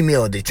send you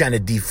email, they're trying to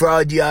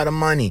defraud you out of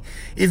money.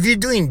 If you're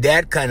doing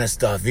that kind of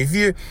stuff, if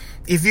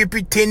you're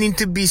pretending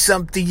to be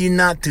something you're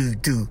not,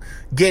 to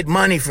get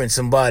money from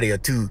somebody, or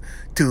to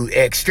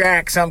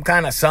extract some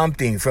kind of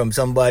something from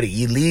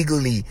somebody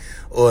illegally,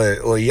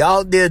 or you're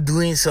out there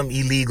doing some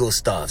illegal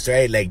stuff,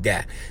 right? Like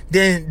that,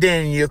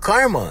 then your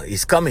karma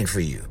is coming for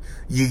you.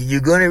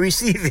 You're going to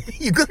receive it.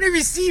 You're going to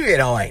receive it,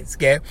 Hawaiians,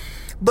 okay?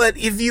 But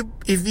if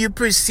you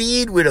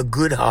proceed with a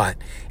good heart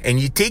and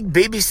you take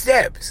baby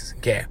steps,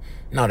 okay?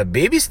 Now, the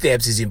baby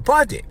steps is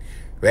important,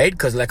 right?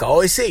 Because like I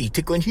always say, you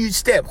take one huge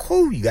step.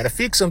 You got to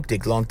fix them.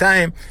 Take a long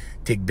time.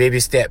 Take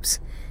baby steps.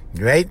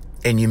 right?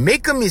 And you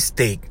make a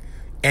mistake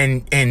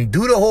and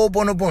do the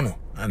Ho'oponopono.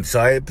 I'm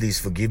sorry, please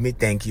forgive me,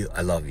 thank you,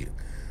 I love you.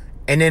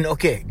 And then,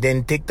 okay,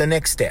 then take the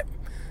next step.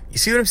 You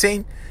see what I'm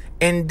saying?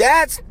 And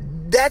that's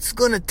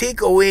going to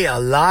take away a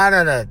lot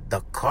of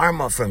the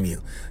karma from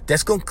you.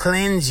 That's going to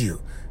cleanse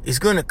you. It's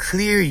going to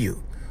clear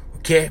you.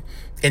 Okay?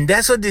 And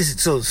that's what this,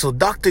 so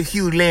Dr.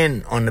 Hugh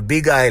Lin on the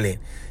Big Island,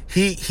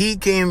 he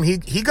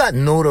got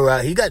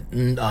notoriety, he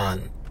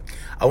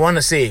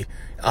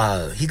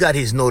got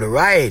his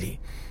notoriety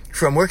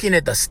from working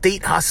at the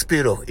state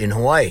hospital in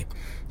Hawaii.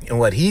 And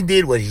what he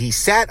did was he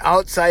sat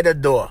outside the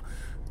door.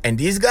 And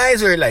these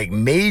guys are like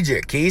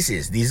major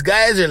cases. These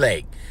guys are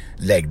like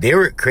they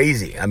were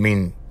crazy. I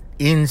mean,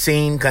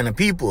 insane kind of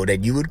people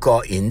that you would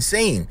call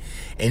insane.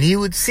 And he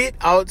would sit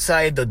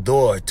outside the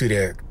door to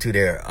their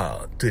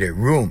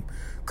room,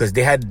 because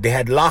they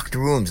had locked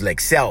rooms, like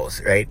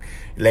cells, right?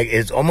 Like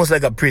it's almost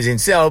like a prison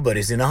cell, but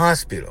it's in a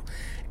hospital.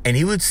 And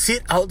he would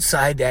sit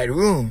outside that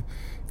room,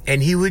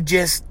 and he would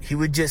just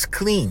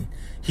clean.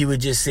 He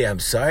would just say, "I'm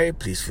sorry,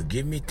 please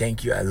forgive me,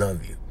 thank you, I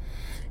love you."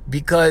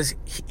 Because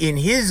in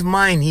his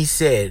mind, he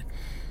said,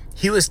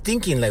 he was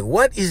thinking like,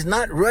 what is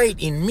not right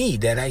in me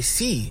that I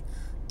see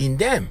in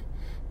them?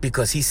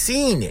 Because he's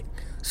seeing it.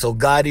 So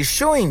God is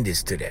showing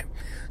this to them.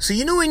 So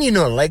you know when you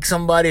don't like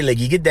somebody, like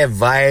you get that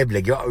vibe,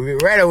 like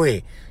right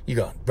away, you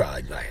go, bro,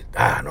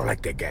 I don't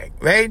like that guy,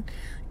 right?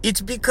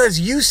 It's because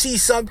you see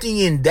something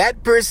in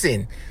that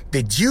person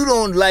that you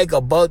don't like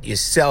about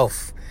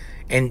yourself.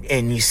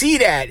 And you see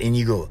that and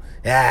you go,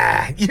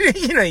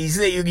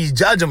 you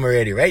judge them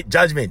already, right?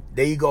 Judgment.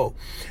 There you go.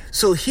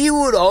 So he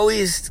would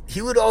always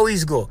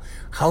go,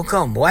 how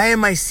come? Why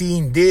am I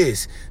seeing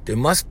this? There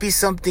must be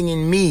something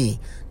in me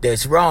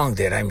that's wrong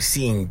that I'm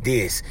seeing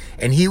this.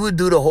 And he would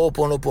do the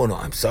Ho'oponopono.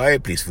 I'm sorry,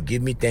 please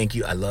forgive me, thank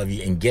you, I love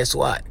you. And guess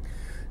what?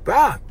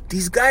 Bruh,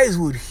 these guys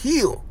would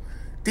heal.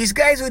 These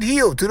guys would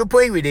heal to the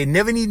point where they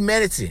never need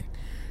medicine.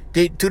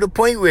 To the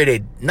point where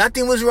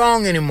nothing was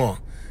wrong anymore.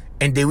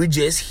 And they would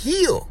just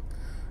heal.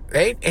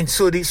 Right? And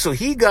so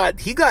he got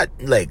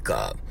like,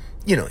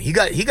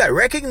 he got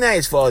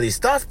recognized for all this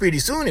stuff pretty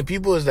soon. And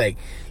people was like,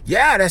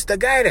 yeah, that's the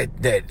guy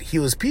that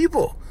heals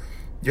people.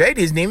 Right?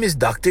 His name is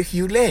Dr.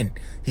 Hugh Lin.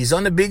 He's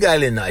on the Big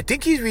Island now. I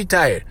think he's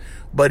retired.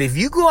 But if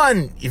you go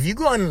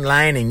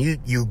online and you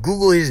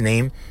Google his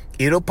name,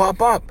 it'll pop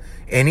up.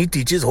 And he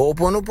teaches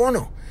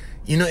Ho'oponopono.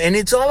 And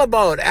it's all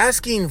about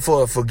asking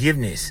for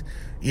forgiveness.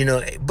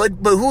 But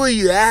who are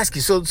you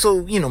asking? So,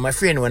 my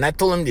friend, when I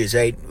told him this,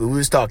 right, we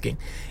was talking,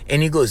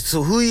 and he goes,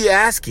 so who are you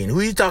asking? Who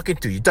are you talking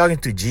to? You talking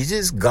to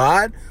Jesus,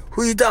 God?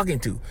 Who are you talking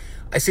to?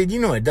 I said,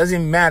 it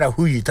doesn't matter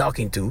who you're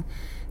talking to.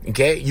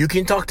 Okay. You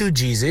can talk to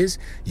Jesus.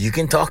 You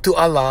can talk to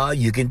Allah.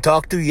 You can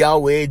talk to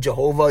Yahweh,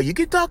 Jehovah. You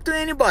can talk to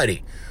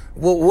anybody.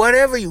 Well,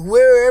 wherever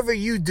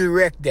you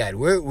direct that,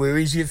 where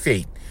is your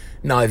faith?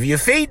 Now, if your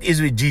faith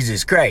is with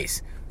Jesus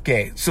Christ,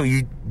 okay, so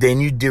you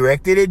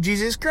direct it at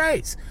Jesus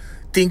Christ.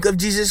 Think of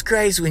Jesus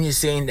Christ when you're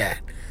saying that.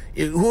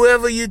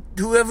 Whoever you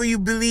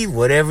believe,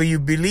 whatever you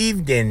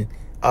believe, then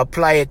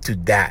apply it to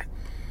that,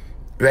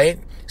 right?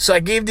 So I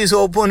gave this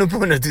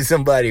Ho'oponopono to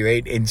somebody,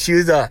 right? And she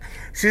was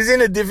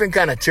in a different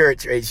kind of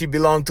church, right? She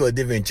belonged to a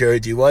different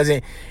church. It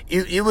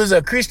was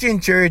a Christian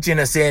church in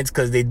a sense,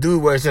 because they do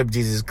worship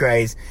Jesus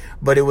Christ,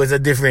 but it was a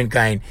different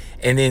kind.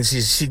 And then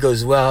she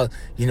goes, well,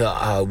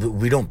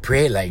 we don't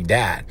pray like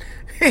that.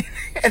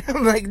 And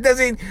I'm like,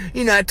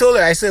 I told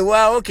her, I said,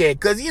 well, okay,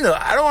 because,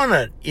 I don't want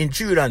to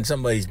intrude on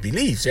somebody's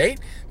beliefs, right?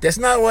 That's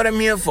not what I'm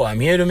here for.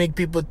 I'm here to make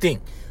people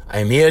think.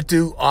 I'm here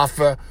to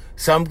offer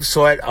some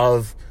sort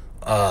of,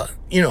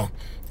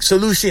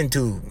 solution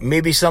to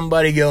maybe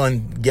somebody get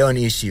on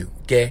issue,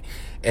 okay?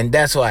 And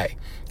that's why.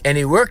 And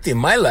it worked in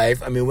my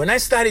life. I mean, when I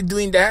started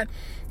doing that,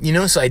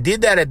 so I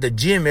did that at the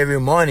gym every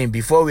morning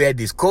before we had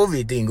this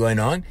COVID thing going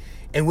on.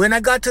 And when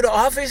I got to the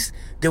office,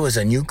 there was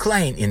a new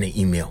client in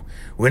the email.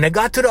 When I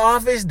got to the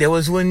office, there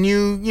was one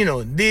new,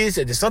 this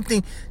or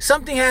something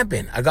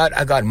happened. I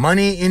got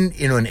money in,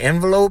 an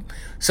envelope.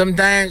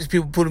 Sometimes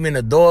people put them in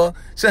the door.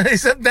 So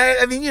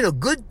sometimes,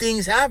 good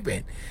things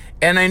happen.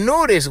 And I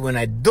notice when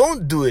I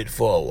don't do it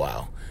for a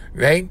while,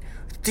 right?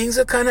 Things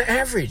are kind of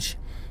average.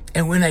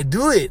 And when I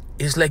do it,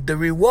 it's like the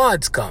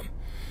rewards come,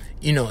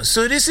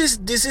 so this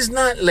is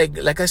not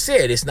like I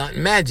said, it's not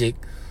magic.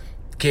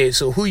 Okay,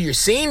 so who you're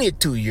saying it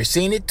to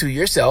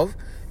yourself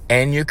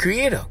and your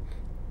creator.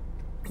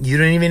 You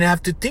don't even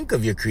have to think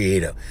of your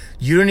creator.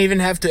 You don't even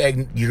have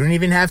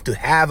to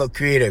have a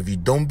creator. If you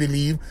don't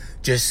believe,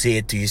 just say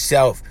it to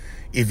yourself.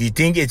 If you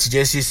think it's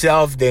just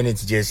yourself, then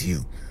it's just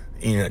you.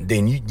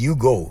 Then you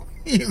go.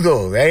 You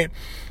go, right?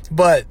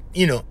 But,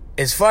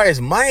 as far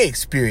as my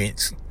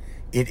experience,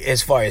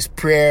 as far as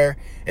prayer,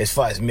 as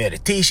far as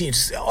meditation,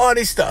 all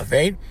this stuff,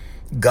 right?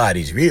 God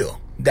is real.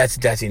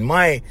 That's in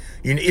my,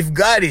 if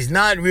God is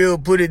not real,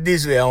 put it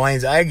this way,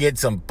 I get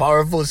some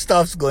powerful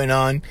stuffs going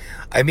on.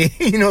 I mean,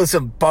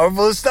 some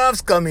powerful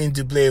stuffs come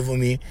into play for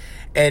me.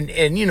 And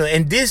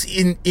this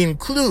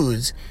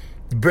includes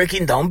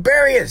breaking down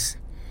barriers.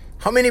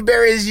 How many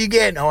barriers you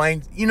get? Oh,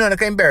 you know the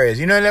kind of barriers.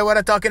 You know what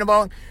I'm talking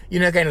about? You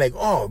know, kind of like,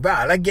 oh, bro,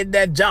 I like get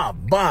that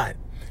job, but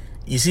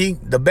you see,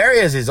 the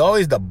barriers is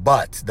always the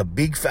butts,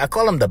 I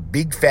call them the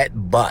big fat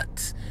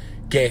butts.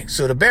 Okay,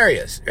 so the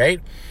barriers,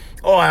 right?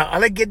 Oh, I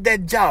like get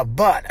that job,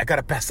 but I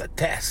gotta pass a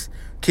test.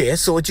 Okay,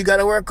 so what you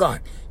gotta work on?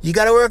 You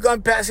gotta work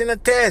on passing a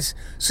test.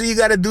 So you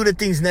gotta do the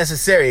things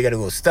necessary. You gotta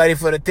go study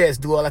for the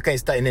test, do all that kind of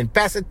stuff, and then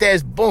pass the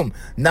test, boom,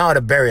 now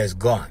the barrier's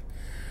gone.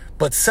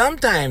 But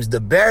sometimes the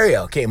barrier,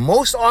 okay,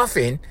 most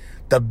often,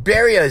 the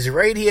barrier is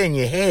right here in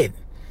your head.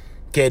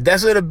 Okay,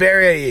 that's where the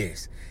barrier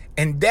is.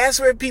 And that's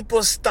where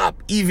people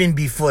stop even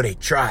before they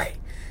try.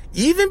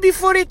 Even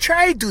before they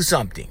try to do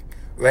something,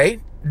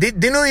 right? They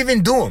don't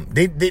even do them.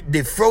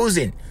 They're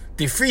frozen.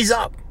 They freeze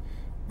up,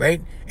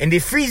 right? And they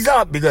freeze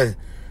up because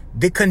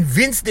they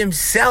convince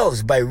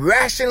themselves by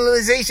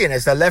rationalization.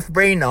 That's the left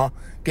brain now,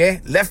 okay?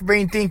 Left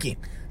brain thinking,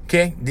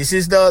 okay? This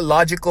is the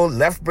logical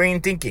left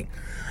brain thinking.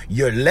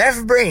 Your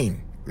left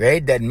brain,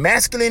 right? That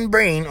masculine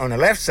brain on the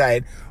left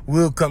side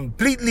will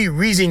completely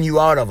reason you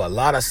out of a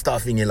lot of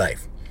stuff in your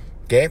life.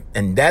 Okay?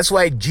 And that's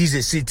why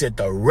Jesus sits at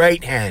the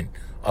right hand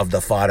of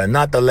the Father,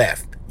 not the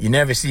left. You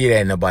never see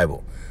that in the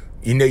Bible.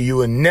 You know, you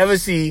will never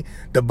see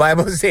the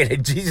Bible say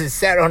that Jesus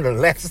sat on the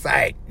left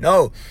side.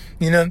 No.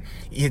 You know,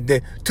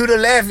 to the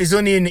left is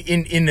only in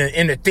the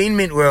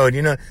entertainment world.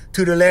 You know,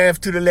 to the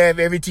left,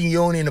 everything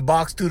you own in the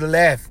box to the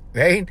left,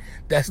 right?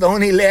 That's the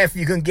only left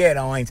you can get,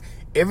 Owens.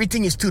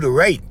 Everything is to the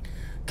right,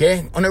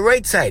 okay? On the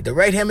right side, the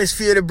right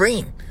hemisphere of the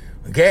brain,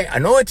 okay? I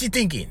know what you're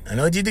thinking.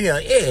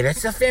 Hey,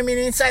 that's the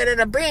feminine side of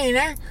the brain,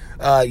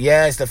 huh?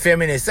 Yeah, it's the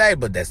feminine side,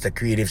 but that's the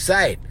creative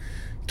side,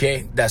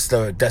 okay? That's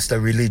the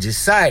religious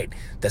side.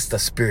 That's the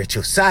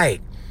spiritual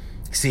side.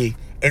 See?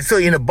 And so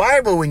in the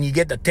Bible, when you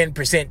get the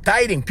 10%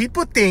 tithing,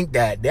 people think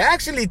that, they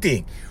actually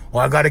think, oh,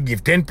 I got to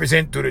give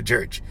 10% to the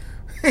church.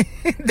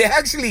 They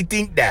actually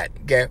think that,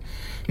 okay?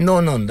 No,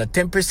 the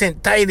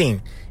 10%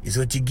 tithing is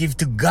what you give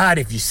to God.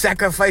 If you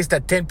sacrifice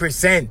that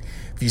 10%,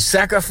 if you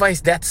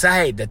sacrifice that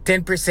side, the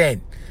 10%,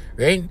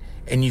 right?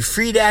 And you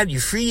free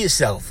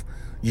yourself.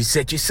 You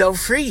set yourself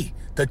free.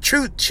 The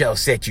truth shall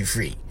set you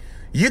free.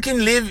 You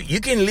can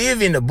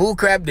live in the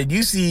bullcrap that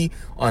you see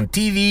on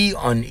TV,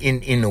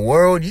 in the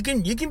world. You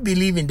can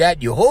believe in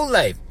that your whole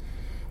life.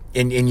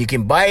 And you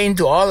can buy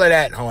into all of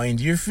that, and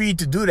you're free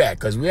to do that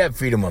because we have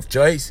freedom of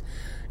choice.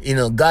 You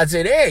know, God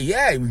said, hey,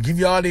 yeah, we give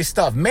you all this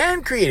stuff.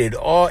 Man created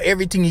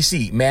everything you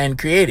see. Man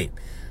created,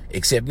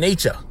 except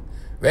nature,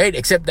 right?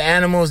 Except the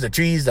animals, the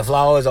trees, the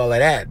flowers, all of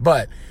that.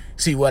 But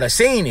see, what I'm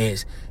saying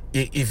is,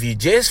 if you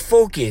just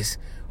focus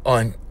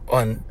on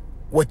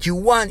what you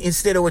want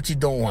instead of what you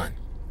don't want.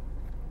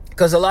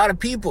 Because a lot of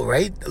people,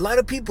 right? A lot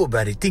of people,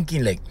 buddy,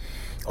 thinking like,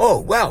 oh,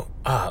 well,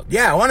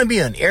 yeah, I want to be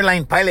an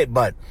airline pilot,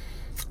 but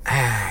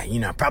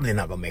probably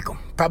not gonna make them.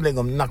 Probably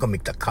not gonna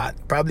make the cut.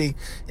 Probably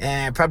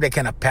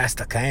cannot pass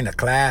the kind of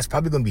class.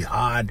 Probably gonna be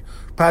hard.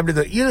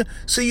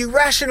 So you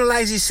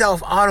rationalize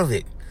yourself out of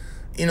it.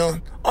 You know,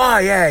 oh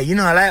yeah,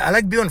 I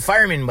like being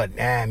fireman, but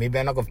maybe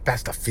I'm not gonna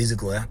pass the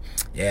physical.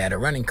 Yeah, the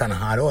running kind of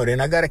hard. Oh,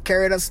 then I gotta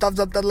carry the stuff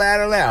up the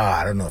ladder. Oh,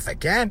 I don't know if I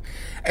can.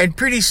 And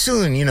pretty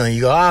soon, you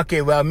go,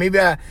 okay, well, maybe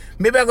I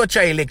go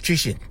try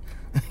electrician.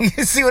 You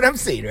see what I'm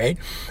saying, right?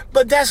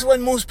 But that's what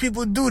most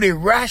people do. They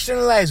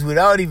rationalize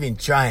without even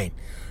trying.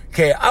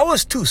 Okay, I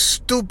was too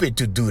stupid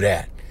to do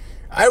that.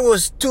 I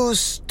was too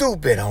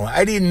stupid.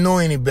 I didn't know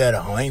any better,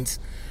 Heinz.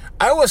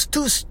 I was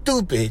too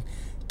stupid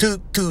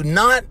to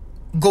not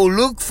go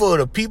look for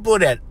the people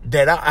that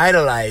I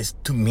idolize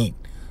to meet,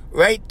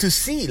 right? To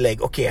see,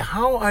 like, okay,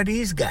 how are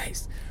these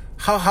guys?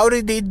 How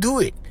did they do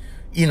it?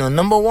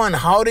 Number one,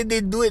 how did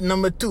they do it?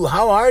 Number two,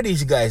 how are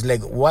these guys?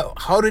 Like,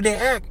 how do they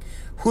act?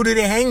 Who do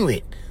they hang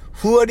with?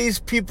 Who are these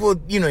people,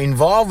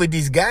 involved with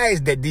these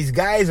guys that these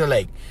guys are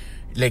like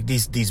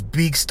these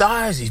big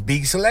stars, these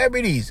big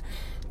celebrities?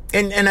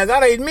 And I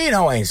gotta admit,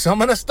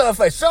 some of the stuff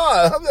I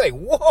saw, I'm like,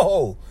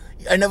 whoa,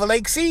 I never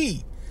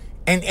see.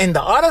 And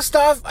the other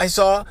stuff I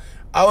saw,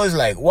 I was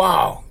like,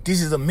 wow, this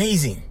is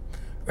amazing,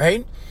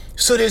 right?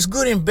 So there's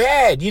good and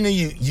bad.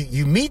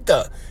 You meet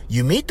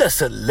the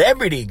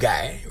celebrity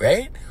guy,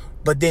 right?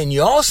 But then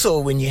you also,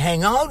 when you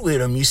hang out with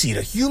him, you see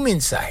the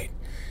human side.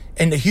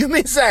 And the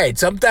human side,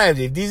 sometimes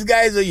if these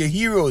guys are your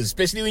heroes,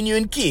 especially when you're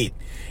a kid,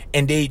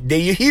 and they're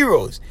your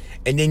heroes,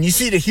 and then you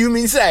see the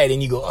human side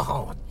and you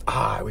go,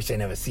 I wish I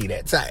never see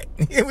that side.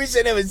 I wish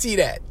I never see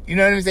that. You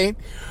know what I'm saying?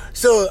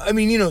 So,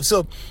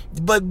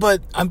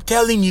 but I'm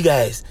telling you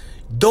guys,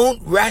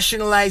 don't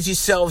rationalize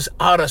yourselves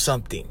out of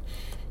something.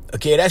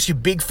 Okay, that's your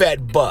big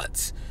fat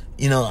butts.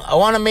 I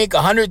want to make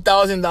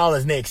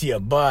 $100,000 next year,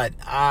 but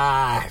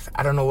I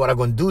don't know what I'm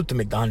going to do to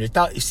make the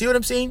 $100,000. You see what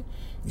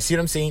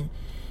I'm saying?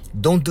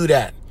 Don't do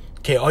that.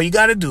 Okay, all you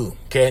got to do,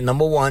 okay,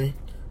 number one,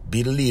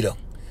 be the leader.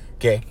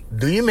 Okay,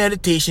 do your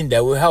meditation.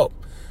 That will help.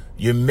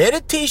 Your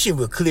meditation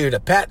will clear the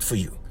path for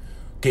you.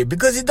 Okay,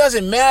 because it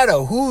doesn't matter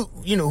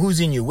who's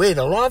in your way.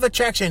 The law of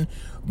attraction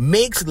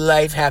makes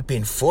life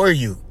happen for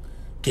you.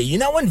 Okay, you're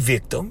not one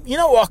victim. You're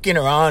not walking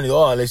around,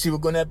 let's see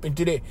what's going to happen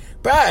today.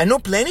 Bro, I know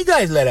plenty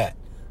guys like that.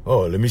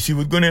 Oh, let me see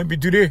what's going to happen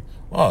today.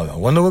 Oh, I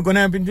wonder what's going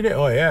to happen today.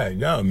 Oh,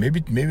 yeah,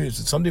 maybe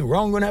it's something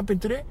wrong going to happen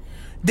today.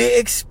 They're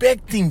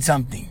expecting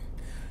something.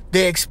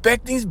 They're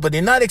expecting, but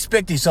they're not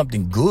expecting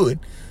something good.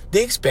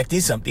 They're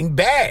expecting something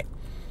bad,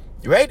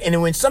 right? And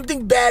then when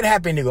something bad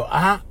happens, they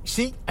go,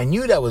 see, I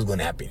knew that was going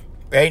to happen,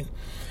 right?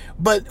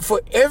 But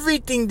for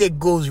everything that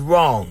goes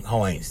wrong,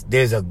 Hawaiians,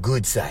 there's a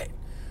good side.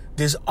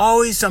 There's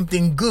always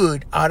something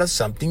good out of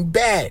something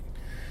bad.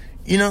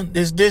 You know,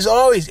 there's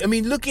always, I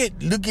mean, look at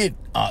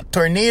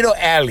Tornado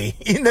Alley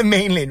in the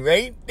mainland,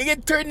 right? They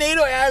get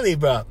Tornado Alley,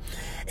 bro.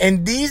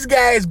 And these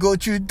guys go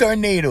through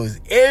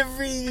tornadoes.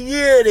 Every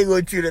year they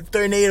go through the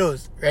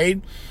tornadoes,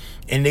 right?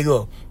 And they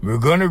go, we're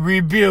going to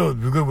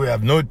rebuild because we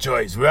have no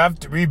choice. We have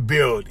to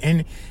rebuild.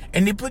 And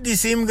they put these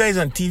same guys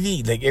on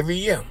TV like every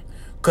year.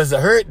 Because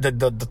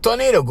the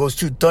tornado goes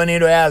through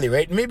Tornado Alley,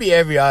 right? Maybe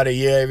every other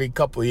year, every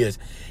couple of years.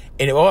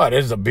 And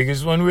that's the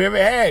biggest one we ever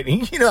had.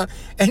 You know,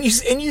 and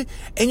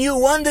you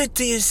wonder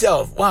to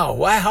yourself, wow,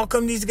 why? How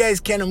come these guys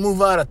can't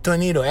move out of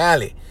Tornado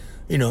Alley?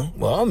 You know,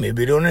 well,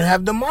 maybe they don't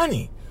have the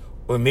money,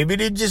 or maybe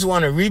they just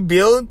want to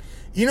rebuild.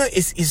 You know,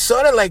 it's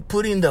sort of like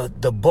putting the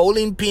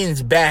bowling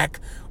pins back,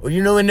 or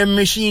you know, when the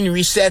machine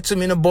resets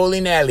them in a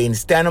bowling alley and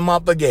stand them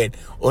up again,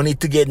 only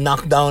to get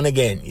knocked down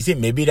again. You see,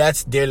 maybe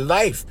that's their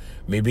life.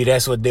 Maybe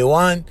that's what they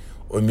want,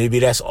 or maybe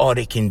that's all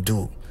they can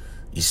do.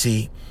 You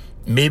see.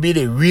 Maybe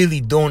they really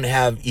don't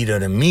have either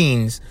the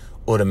means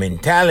or the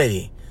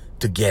mentality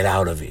to get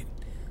out of it.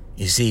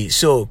 You see,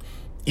 so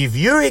if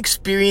you're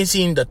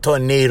experiencing the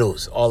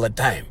tornadoes all the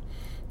time,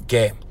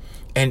 okay,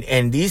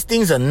 and these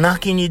things are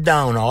knocking you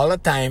down all the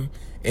time,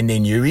 and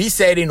then you're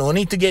resetting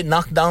only to get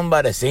knocked down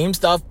by the same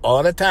stuff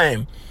all the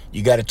time,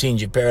 you got to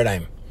change your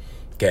paradigm.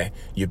 Okay,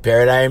 your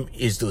paradigm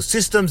is those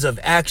systems of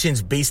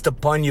actions based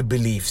upon your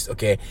beliefs,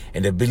 okay?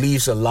 And the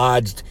beliefs are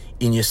lodged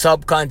in your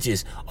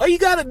subconscious. All you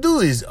gotta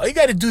do is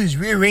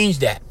rearrange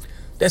that.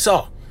 That's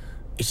all.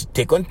 You should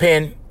take one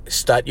pen,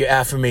 start your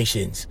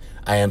affirmations.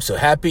 I am so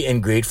happy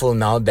and grateful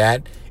now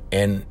that,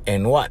 and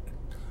what?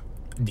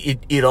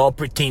 It all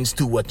pertains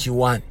to what you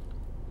want.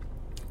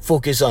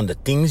 Focus on the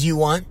things you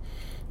want,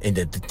 and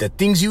the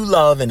things you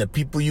love, and the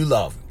people you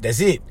love.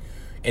 That's it.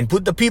 And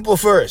put the people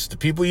first. The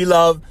people you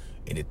love,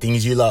 and the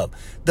things you love.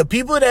 The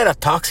people that are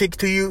toxic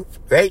to you,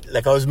 right?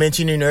 Like I was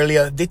mentioning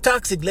earlier, they're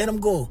toxic. Let them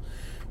go.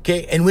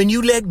 Okay? And when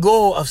you let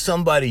go of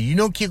somebody, you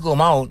don't kick them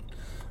out,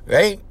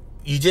 right?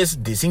 You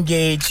just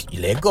disengage.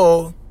 You let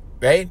go,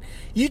 right?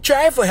 You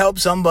try for help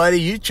somebody.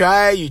 You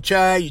try,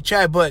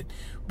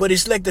 but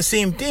it's like the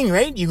same thing,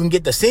 right? You can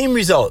get the same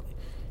result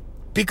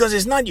because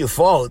it's not your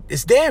fault.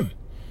 It's them,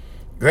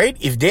 right?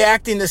 If they're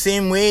acting the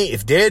same way,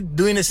 if they're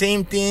doing the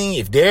same thing,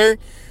 if they're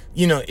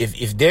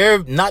if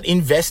they're not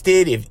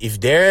invested, if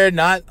they're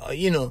not,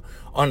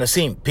 on the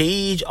same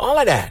page, all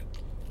of that.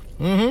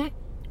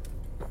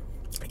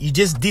 You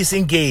just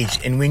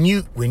disengage. And when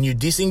you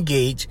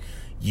disengage,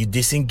 you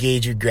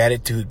disengage with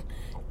gratitude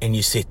and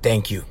you say,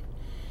 thank you.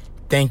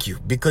 Thank you.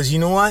 Because you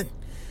know what?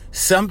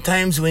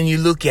 Sometimes when you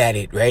look at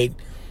it, right?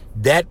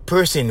 That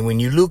person,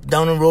 when you look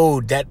down the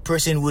road, that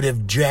person would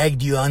have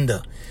dragged you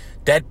under.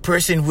 That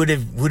person would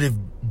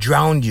have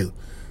drowned you.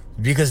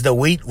 Because the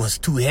weight was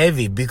too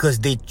heavy, because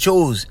they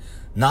chose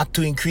not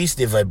to increase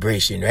their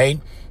vibration, right?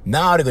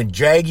 Now they're going to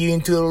drag you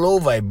into a low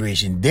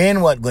vibration.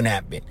 Then what's going to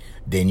happen?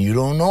 Then you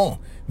don't know.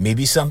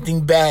 Maybe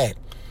something bad.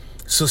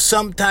 So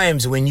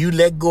sometimes when you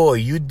let go or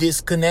you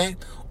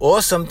disconnect,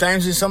 or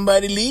sometimes when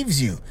somebody leaves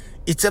you,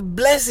 it's a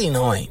blessing,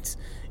 Hawaiians.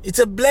 It's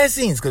a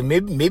blessing, because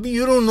maybe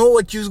you don't know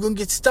what you're going to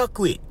get stuck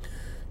with.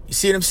 You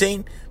see what I'm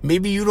saying?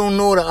 Maybe you don't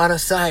know the other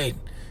side,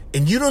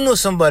 and you don't know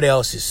somebody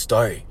else's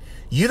story.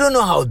 You don't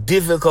know how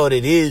difficult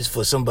it is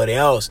for somebody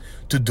else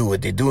to do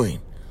what they're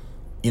doing.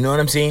 You know what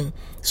I'm saying?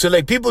 So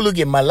like people look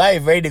at my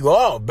life, right? They go,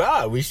 oh,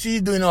 bro, we see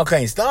you doing all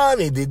kinds of stuff.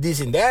 They did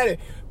this and that.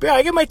 Bro,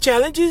 I get my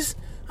challenges.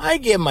 I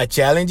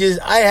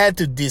had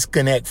to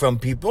disconnect from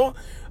people.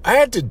 I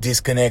had to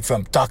disconnect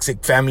from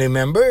toxic family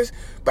members.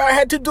 But I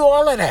had to do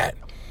all of that.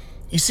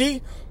 You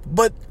see?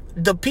 But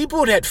the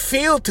people that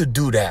fail to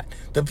do that,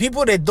 the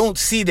people that don't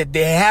see that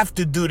they have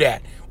to do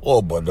that,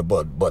 oh,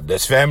 but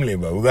that's family,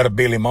 but we got to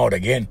bail him out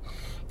again.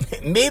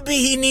 Maybe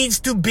he needs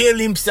to bail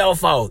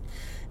himself out.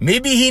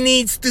 Maybe he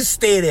needs to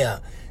stay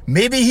there.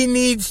 Maybe he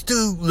needs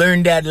to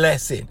learn that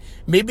lesson.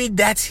 Maybe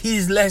that's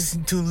his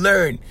lesson to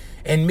learn.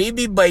 And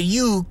maybe by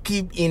you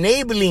keep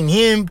enabling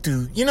him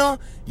to, you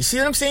see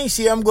what I'm saying?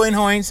 See how I'm going,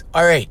 Hawaiians?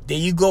 All right, there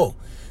you go.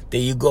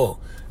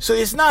 So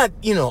it's not,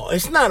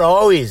 it's not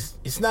always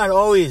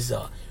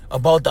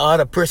about the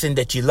other person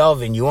that you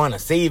love and you want to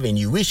save and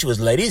you wish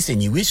was like this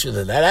and you wish was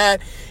like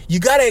that.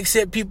 You got to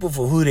accept people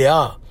for who they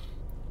are.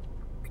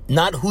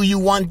 Not who you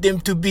want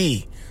them to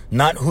be.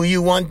 Not who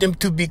you want them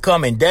to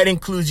become. And that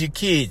includes your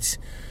kids.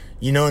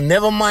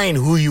 Never mind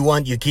who you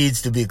want your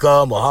kids to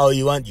become or how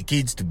you want your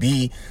kids to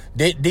be.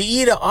 They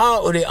either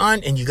are or they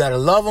aren't, and you got to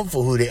love them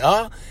for who they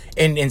are.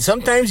 And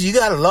sometimes you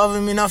got to love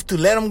them enough to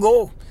let them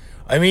go.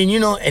 I mean,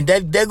 and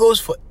that goes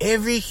for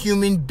every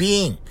human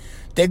being.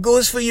 That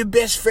goes for your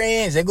best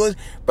friends. That goes,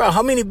 bro,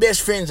 how many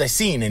best friends I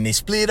seen and they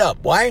split up?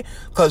 Why?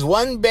 Because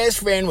one best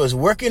friend was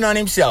working on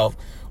himself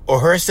or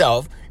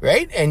herself,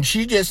 right? And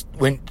she just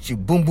went,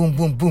 boom, boom,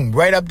 boom, boom,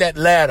 right up that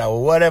ladder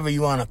or whatever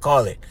you want to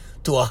call it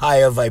to a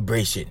higher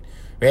vibration,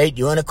 right?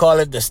 You want to call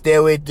it the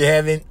stairway to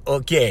heaven?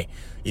 Okay.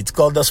 It's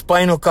called the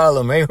spinal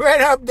column, right?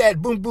 Right up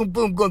that, boom, boom,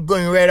 boom,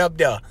 going right up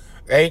there,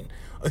 right?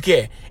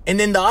 Okay. And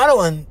then the other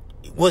one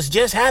was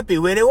just happy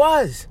where it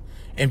was.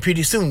 And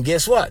pretty soon,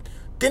 guess what?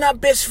 They're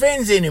not best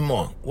friends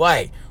anymore.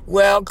 Why?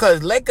 Well,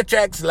 because like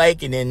attracts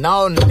like, and then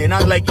now they're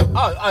not like,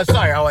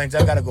 sorry, Hawaiians,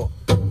 I gotta go.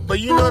 But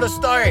you know the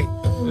story.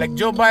 Like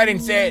Joe Biden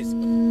says,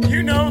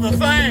 you know the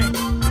thing.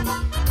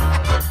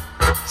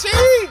 See?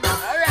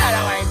 All right,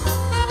 Hawaiians.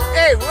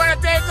 Hey, we want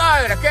to take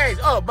all of the case.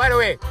 Oh, by the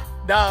way,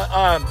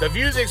 the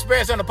views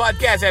expressed on the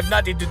podcast have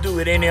nothing to do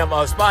with any of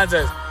our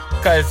sponsors.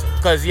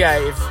 Cause yeah,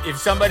 if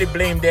somebody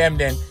blamed them,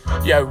 then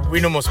yeah, we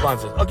no more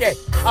sponsors. Okay.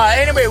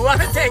 Anyway, we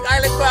want to thank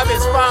Island Club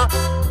and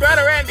Spa,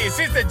 Brother Randy,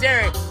 Sister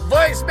Jerry,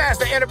 Voice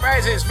Master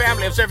Enterprises,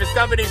 family of service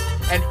companies,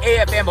 and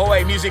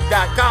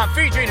AFMHawaiiMusic.com,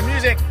 featuring the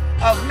music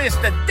of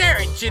Mr.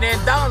 Darren Chinen.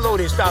 Download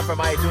his stuff from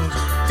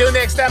iTunes. Till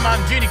next time,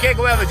 I'm Junior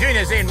Kekoewa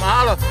Jr. saying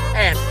mahalo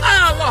and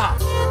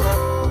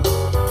aloha.